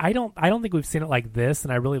familiar, but I don't think we've seen it like this,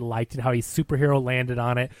 and I really liked it how he superhero landed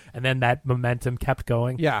on it, and then that momentum kept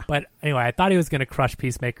going. Yeah. But anyway, I thought he was going to crush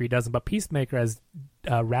Peacemaker. He doesn't, but Peacemaker has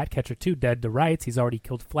Ratcatcher 2 dead to rights. He's already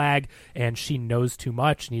killed Flag, and she knows too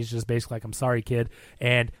much, and he's just basically like, I'm sorry, kid.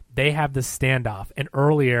 And they have this standoff, and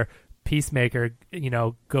earlier Peacemaker,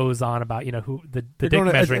 goes on about who the dick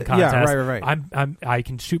measuring contest. Yeah, right. I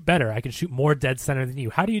can shoot better. I can shoot more dead center than you.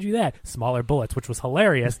 How do you do that? Smaller bullets, which was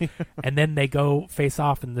hilarious. And then they go face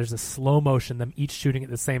off, and there's a slow motion, them each shooting at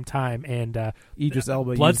the same time. And Idris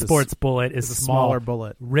Elba Bloodsport's bullet is a small, smaller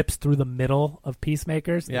bullet, rips through the middle of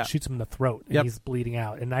Peacemaker's and Yeah. shoots him in the throat, and Yep. he's bleeding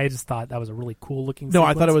out. And I just thought that was a really cool looking. No,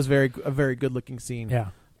 I sequence. thought it was a very good looking scene. Yeah.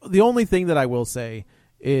 The only thing that I will say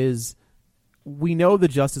is we know the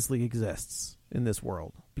Justice League exists in this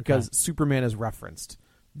world because Superman is referenced.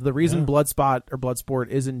 The reason Bloodsport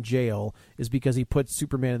is in jail is because he put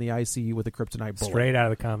Superman in the ICU with a kryptonite bullet. Straight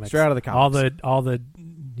out of the comics. Straight out of the comics. All the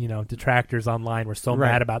detractors online were so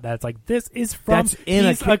mad about that. It's like, this is from That's in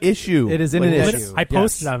an issue. It is in an issue. I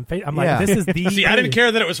posted on Facebook. I'm like, this is the. See, I didn't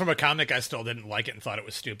care that it was from a comic. I still didn't like it and thought it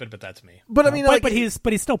was stupid. But that's me. But I mean, but he's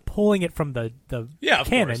still pulling it from the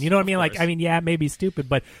canon. Course, you know what I mean? Like, course. I mean, yeah, maybe stupid,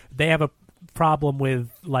 but they have a problem with,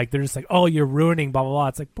 like, they're just like, oh, you're ruining blah blah blah.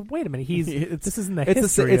 It's like, but wait a minute, this isn't the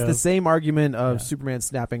history. It's the same argument of Superman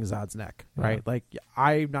snapping Zod's neck, right? Yeah. Like,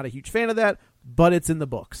 I'm not a huge fan of that, but it's in the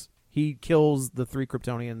books. He kills the 3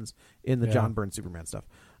 Kryptonians in the John Byrne Superman stuff.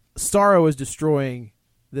 Starro is destroying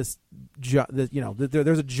this.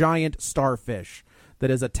 There's a giant starfish that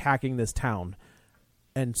is attacking this town,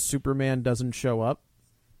 and Superman doesn't show up,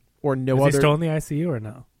 or no Is other. he still in the ICU or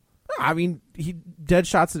no? I mean,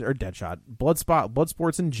 Bloodsport's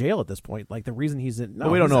in jail at this point. Like, the reason he's in,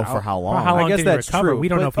 we don't know he's for out. how long. Well, how long I guess did he that's recover? true. We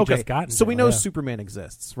don't but, know if he just got in So we jail, know yeah. Superman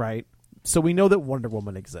exists, right? So we know that Wonder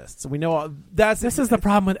Woman exists. So we know This is the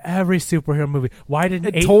problem with every superhero movie. Why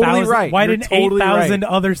didn't Totally 8,000 right. Why You're didn't totally 8,000 right.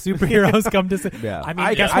 other superheroes come to? Yeah. I mean,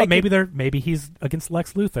 I- guess I what? Maybe he's against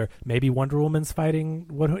Lex Luthor. Maybe Wonder Woman's fighting.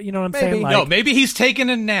 What you know what I'm saying? Like, No, maybe he's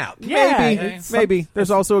taking a nap. yeah, maybe.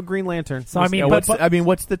 There's also a Green Lantern. So I mean, Yeah, but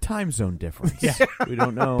what's the time zone difference? Yeah. We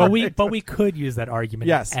don't know. but we could use that argument.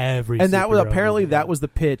 Yes, in every and that was superhero apparently movie. that was the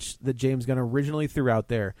pitch that James Gunn originally threw out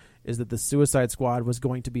there, is that the Suicide Squad was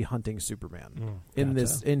going to be hunting Superman in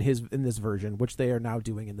this version, which they are now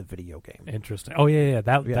doing in the video game. Interesting. Oh yeah.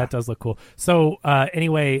 That does look cool. So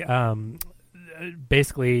anyway,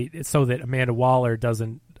 basically, so that Amanda Waller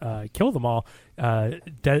doesn't kill them all,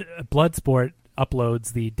 Bloodsport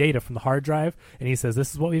uploads the data from the hard drive, and he says,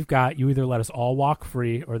 this is what we've got. You either let us all walk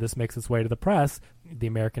free, or this makes its way to the press, the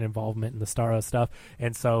American involvement in the Starro stuff.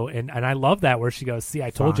 And so, and I love that, where she goes, see, I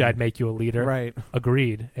told you I'd make you a leader. Right.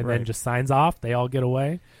 Agreed. And then just signs off. They all get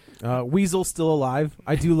away. Weasel's still alive.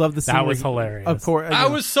 I do love the scene. That was where hilarious. Of course, I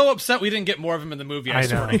was so upset we didn't get more of him in the movie. I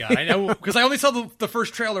swear to God. I know, because I only saw the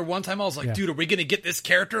first trailer one time. I was like, dude, are we going to get this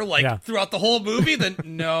character throughout the whole movie? Then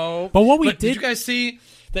no. But what we did you guys see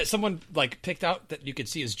that someone picked out that you could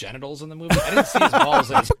see his genitals in the movie? I didn't see his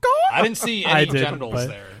balls. I didn't see any genitals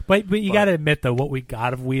there. But you got to admit, though, what we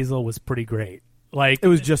got of Weasel was pretty great. Like, it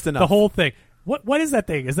was just enough. The whole thing. What is that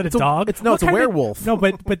thing? Is it a dog? It's a werewolf. No,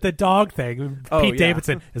 but the dog thing. Oh, Pete yeah.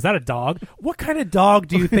 Davidson. Is that a dog? What kind of dog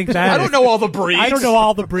do you think that is? I don't know all the breeds. I don't know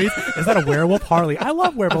all the breeds. Is that a werewolf? Harley. I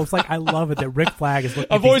love werewolves. Like, I love it that Rick Flag is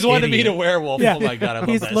looking I've at always these wanted to meet idiots. a werewolf. Yeah. Oh my God, I love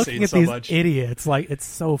He's that looking scene at so these much. idiots. Like, it's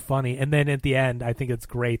so funny. And then at the end, I think it's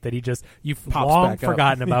great that you've Pops long back up.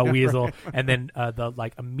 forgotten about Weasel, and then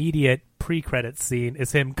the immediate pre-credit scene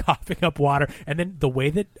is him coughing up water, and then the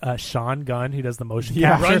way that Sean Gunn, who does the motion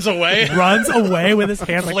capture, runs away with his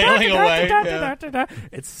hands, flailing away.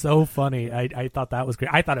 It's so funny. I thought that was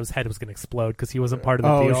great. I thought his head was going to explode because he wasn't part of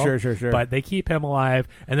the deal. Sure. But they keep him alive,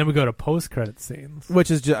 and then we go to post-credit scenes,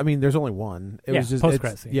 which is just, I mean, there's only one. It was just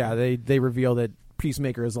post-credit scene. Yeah, they reveal that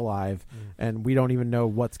Peacemaker is alive, and we don't even know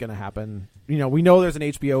what's going to happen. You know, we know there's an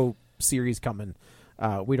HBO series coming.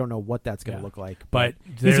 We don't know what that's going to look like. But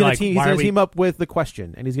he's going to we... team up with The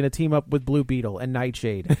Question, and he's going to team up with Blue Beetle and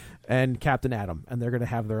Nightshade and Captain Atom, and they're going to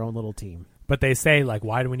have their own little team. But they say,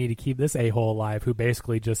 why do we need to keep this a-hole alive who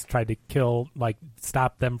basically just tried to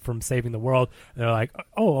stop them from saving the world? And they're like,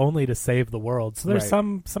 oh, only to save the world. So there's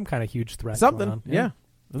some kind of huge threat Something, going on. yeah.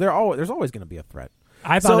 There's always going to be a threat.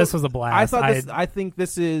 I thought this was a blast. I think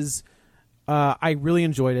this is... I really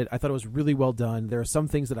enjoyed it. I thought it was really well done. There are some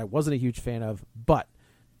things that I wasn't a huge fan of, but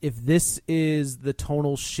if this is the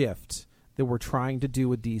tonal shift that we're trying to do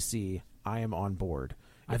with DC, I am on board.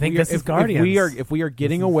 I think this is Guardians. If we are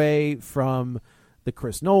getting away from the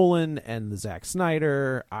Chris Nolan and the Zack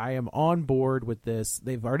Snyder, I am on board with this.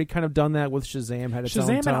 They've already kind of done that with Shazam. Had its own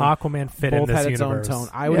tone. Shazam and Aquaman fit Both in this had its universe. own tone.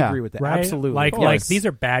 I would agree with that. Right? Absolutely. Like these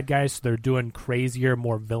are bad guys, so they're doing crazier,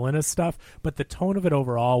 more villainous stuff, but the tone of it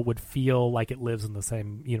overall would feel like it lives in the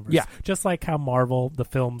same universe. Yeah. Just like how Marvel, the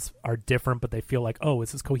films are different, but they feel like, oh,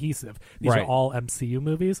 this is cohesive. These are all MCU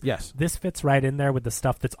movies. Yes. This fits right in there with the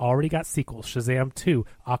stuff that's already got sequels. Shazam 2,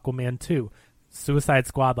 Aquaman 2. Suicide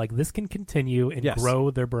Squad, this can continue and grow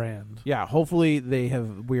their brand. Yeah, hopefully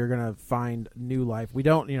we are going to find new life. We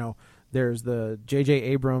don't, there's the J.J.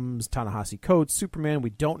 Abrams, Ta-Nehisi Coates, Superman. We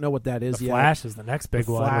don't know what that is The yet. Flash is the next big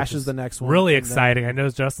one. Flash is the next one. Really And exciting. I know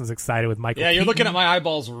Justin's excited with Michael Yeah, you're Keaton. looking at my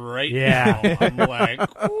eyeballs right Yeah. now. I'm like,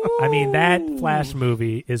 I mean, that Flash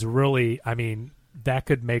movie is really, that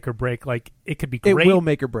could make or break. It could be great. It will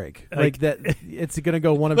make or break. That it's going to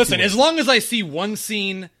go one of listen, two ways. as long as I see one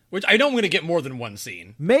scene Which I know I'm going to get more than one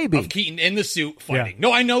scene. Maybe. Of Keaton in the suit fighting. Yeah.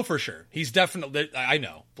 No, I know for sure. He's definitely... I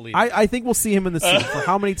know. Believe me. I think we'll see him in the suit. For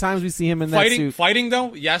how many times we see him in that suit. Fighting,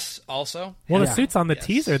 though? Yes, also. Well, the Yeah. suit's on the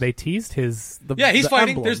teaser. They teased his... Yeah, he's the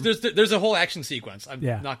fighting. emblem. There's a whole action sequence. I'm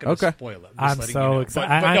not going to Okay. spoil it. I'm just letting so you know. excited.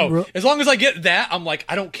 But I'm no, as long as I get that, I'm like,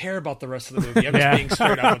 I don't care about the rest of the movie. I'm just Yeah. being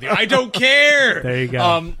straight up with you. I don't care. There you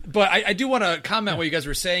go. But I do want to comment what you guys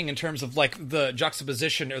were saying in terms of like the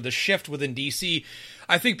juxtaposition or the shift within DC.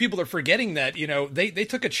 I think people are forgetting that, they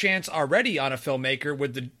took a chance already on a filmmaker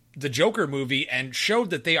with the Joker movie and showed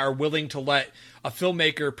that they are willing to let a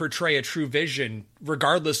filmmaker portray a true vision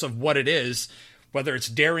regardless of what it is, whether it's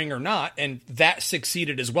daring or not. And that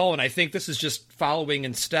succeeded as well. And I think this is just following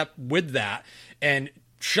in step with that and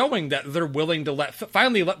showing that they're willing to let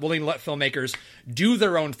filmmakers do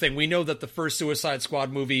their own thing. We know that the first Suicide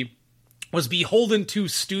Squad movie was beholden to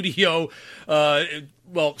studio,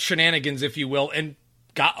 shenanigans, if you will, and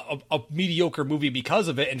got a mediocre movie because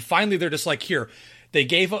of it. And finally, they're just like, here, they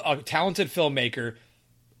gave a talented filmmaker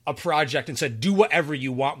a project and said, do whatever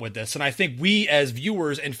you want with this. And I think we as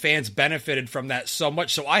viewers and fans benefited from that so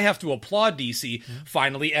much. So I have to applaud DC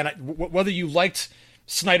finally. And whether you liked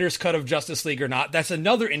Snyder's cut of Justice League or not, that's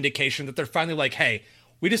another indication that they're finally like, hey,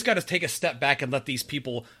 we just got to take a step back and let these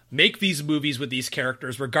people make these movies with these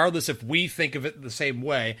characters, regardless if we think of it the same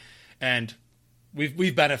way. And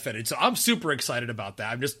we've benefited. So I'm super excited about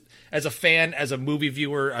that. I'm just, as a fan, as a movie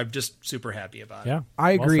viewer, I'm just super happy about it. Yeah,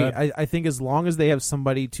 I well agree. said. I think as long as they have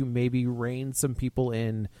somebody to maybe rein some people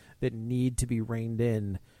in that need to be reined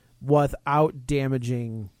in without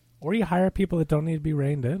damaging... Or you hire people that don't need to be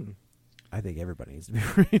reined in. I think everybody needs to be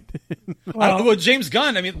reined in. Well, James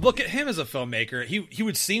Gunn, I mean, look at him as a filmmaker. He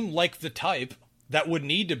would seem like the type that would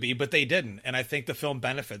need to be, but they didn't, and I think the film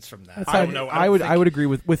benefits from that. I don't know. I would agree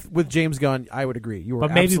with James Gunn. I would agree. You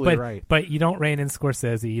were absolutely right. But you don't rein in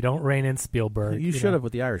Scorsese. You don't rein in Spielberg. You should have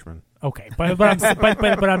with The Irishman. Okay, but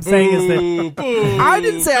I'm saying is that I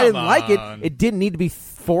didn't say I didn't like it. It didn't need to be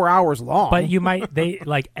 4 hours long. But you might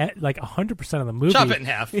 100% of the movie. Chop it in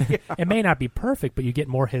half. It may not be perfect, but you get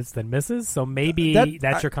more hits than misses. So maybe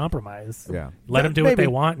that's your compromise. Yeah. Let them do what they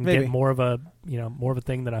want and maybe. get more of a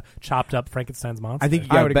thing than a chopped up Frankenstein's monster. I think you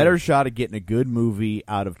got a better shot at getting a good movie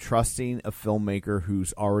out of trusting a filmmaker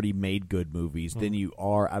who's already made good movies than you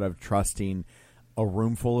are out of trusting a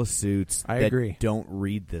room full of suits I that agree. don't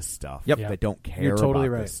read this stuff. Yep. That don't care You're totally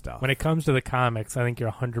about right. this stuff. When it comes to the comics, I think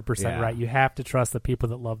you're 100% right. You have to trust the people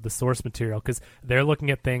that love the source material because they're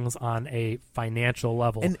looking at things on a financial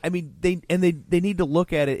level. And I mean, they need to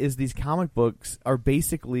look at it as these comic books are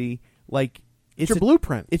basically like it's your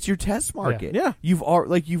blueprint. It's your test market. Yeah.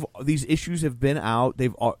 These issues have been out.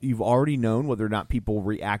 You've already known whether or not people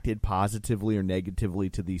reacted positively or negatively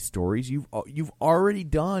to these stories. You've already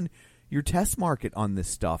done your test market on this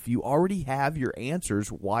stuff. You already have your answers.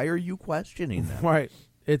 Why are you questioning them? Right.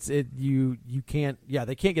 You can't. Yeah,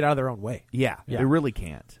 they can't get out of their own way. Yeah, they really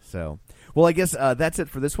can't. So, well, I guess that's it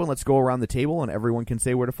for this one. Let's go around the table and everyone can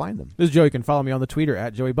say where to find them. This is Joey. You can follow me on the Twitter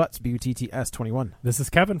at Joey Butts, BUTTS21. This is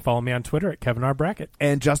Kevin. Follow me on Twitter at Kevin R. Brackett.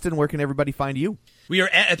 And Justin, where can everybody find you? We are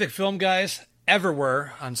at Epic Film Guys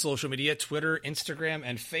everywhere on social media, Twitter, Instagram,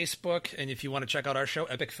 and Facebook. And if you want to check out our show,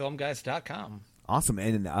 epicfilmguys.com. Awesome.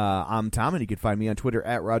 And I'm Tom, and you can find me on Twitter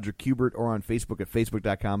at Roger Kubert or on Facebook at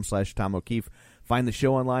facebook.com/Tom O'Keefe. Find the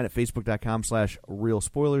show online at facebook.com/Real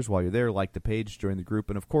Spoilers. While you're there, like the page, join the group,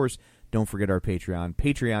 and of course, don't forget our Patreon,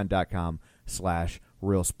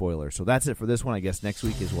 patreon.com/Real Spoilers. So that's it for this one. I guess next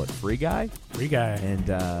week is what? Free Guy? Free Guy.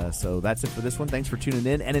 And so that's it for this one. Thanks for tuning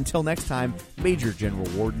in. And until next time, Major General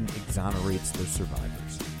Warden exonerates the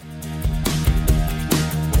survivors.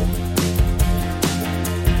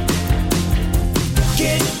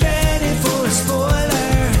 Get ready for a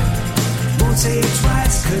spoiler. Won't say it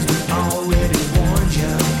twice, cause we already warned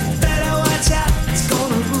you. Better watch out, it's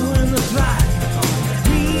gonna ruin the plot.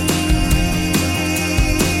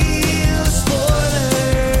 Real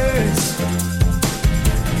spoilers.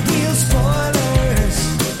 Real spoilers.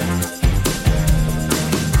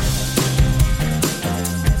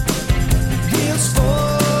 Real spoilers.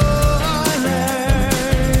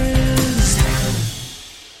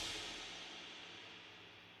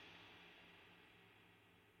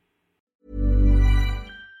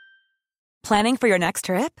 Planning for your next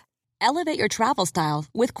trip? Elevate your travel style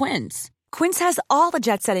with Quince. Quince has all the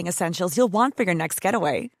jet-setting essentials you'll want for your next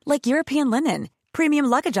getaway, like European linen, premium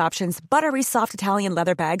luggage options, buttery soft Italian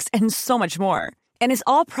leather bags, and so much more. And is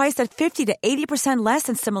all priced at 50 to 80% less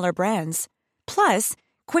than similar brands. Plus,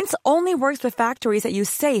 Quince only works with factories that use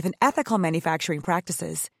safe and ethical manufacturing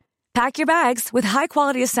practices. Pack your bags with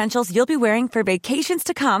high-quality essentials you'll be wearing for vacations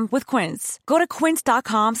to come with Quince. Go to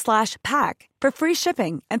quince.com/pack for free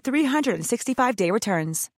shipping and 365-day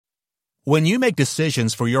returns. When you make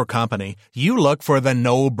decisions for your company, you look for the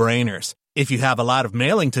no-brainers. If you have a lot of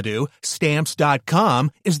mailing to do,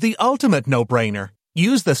 Stamps.com is the ultimate no-brainer.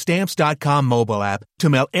 Use the Stamps.com mobile app to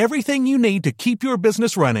mail everything you need to keep your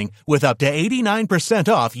business running with up to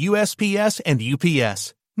 89% off USPS and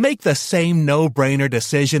UPS. Make the same no-brainer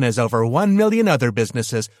decision as over 1 million other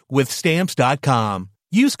businesses with Stamps.com.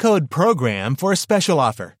 Use code PROGRAM for a special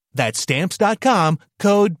offer. That's Stamps.com,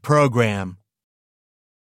 code PROGRAM.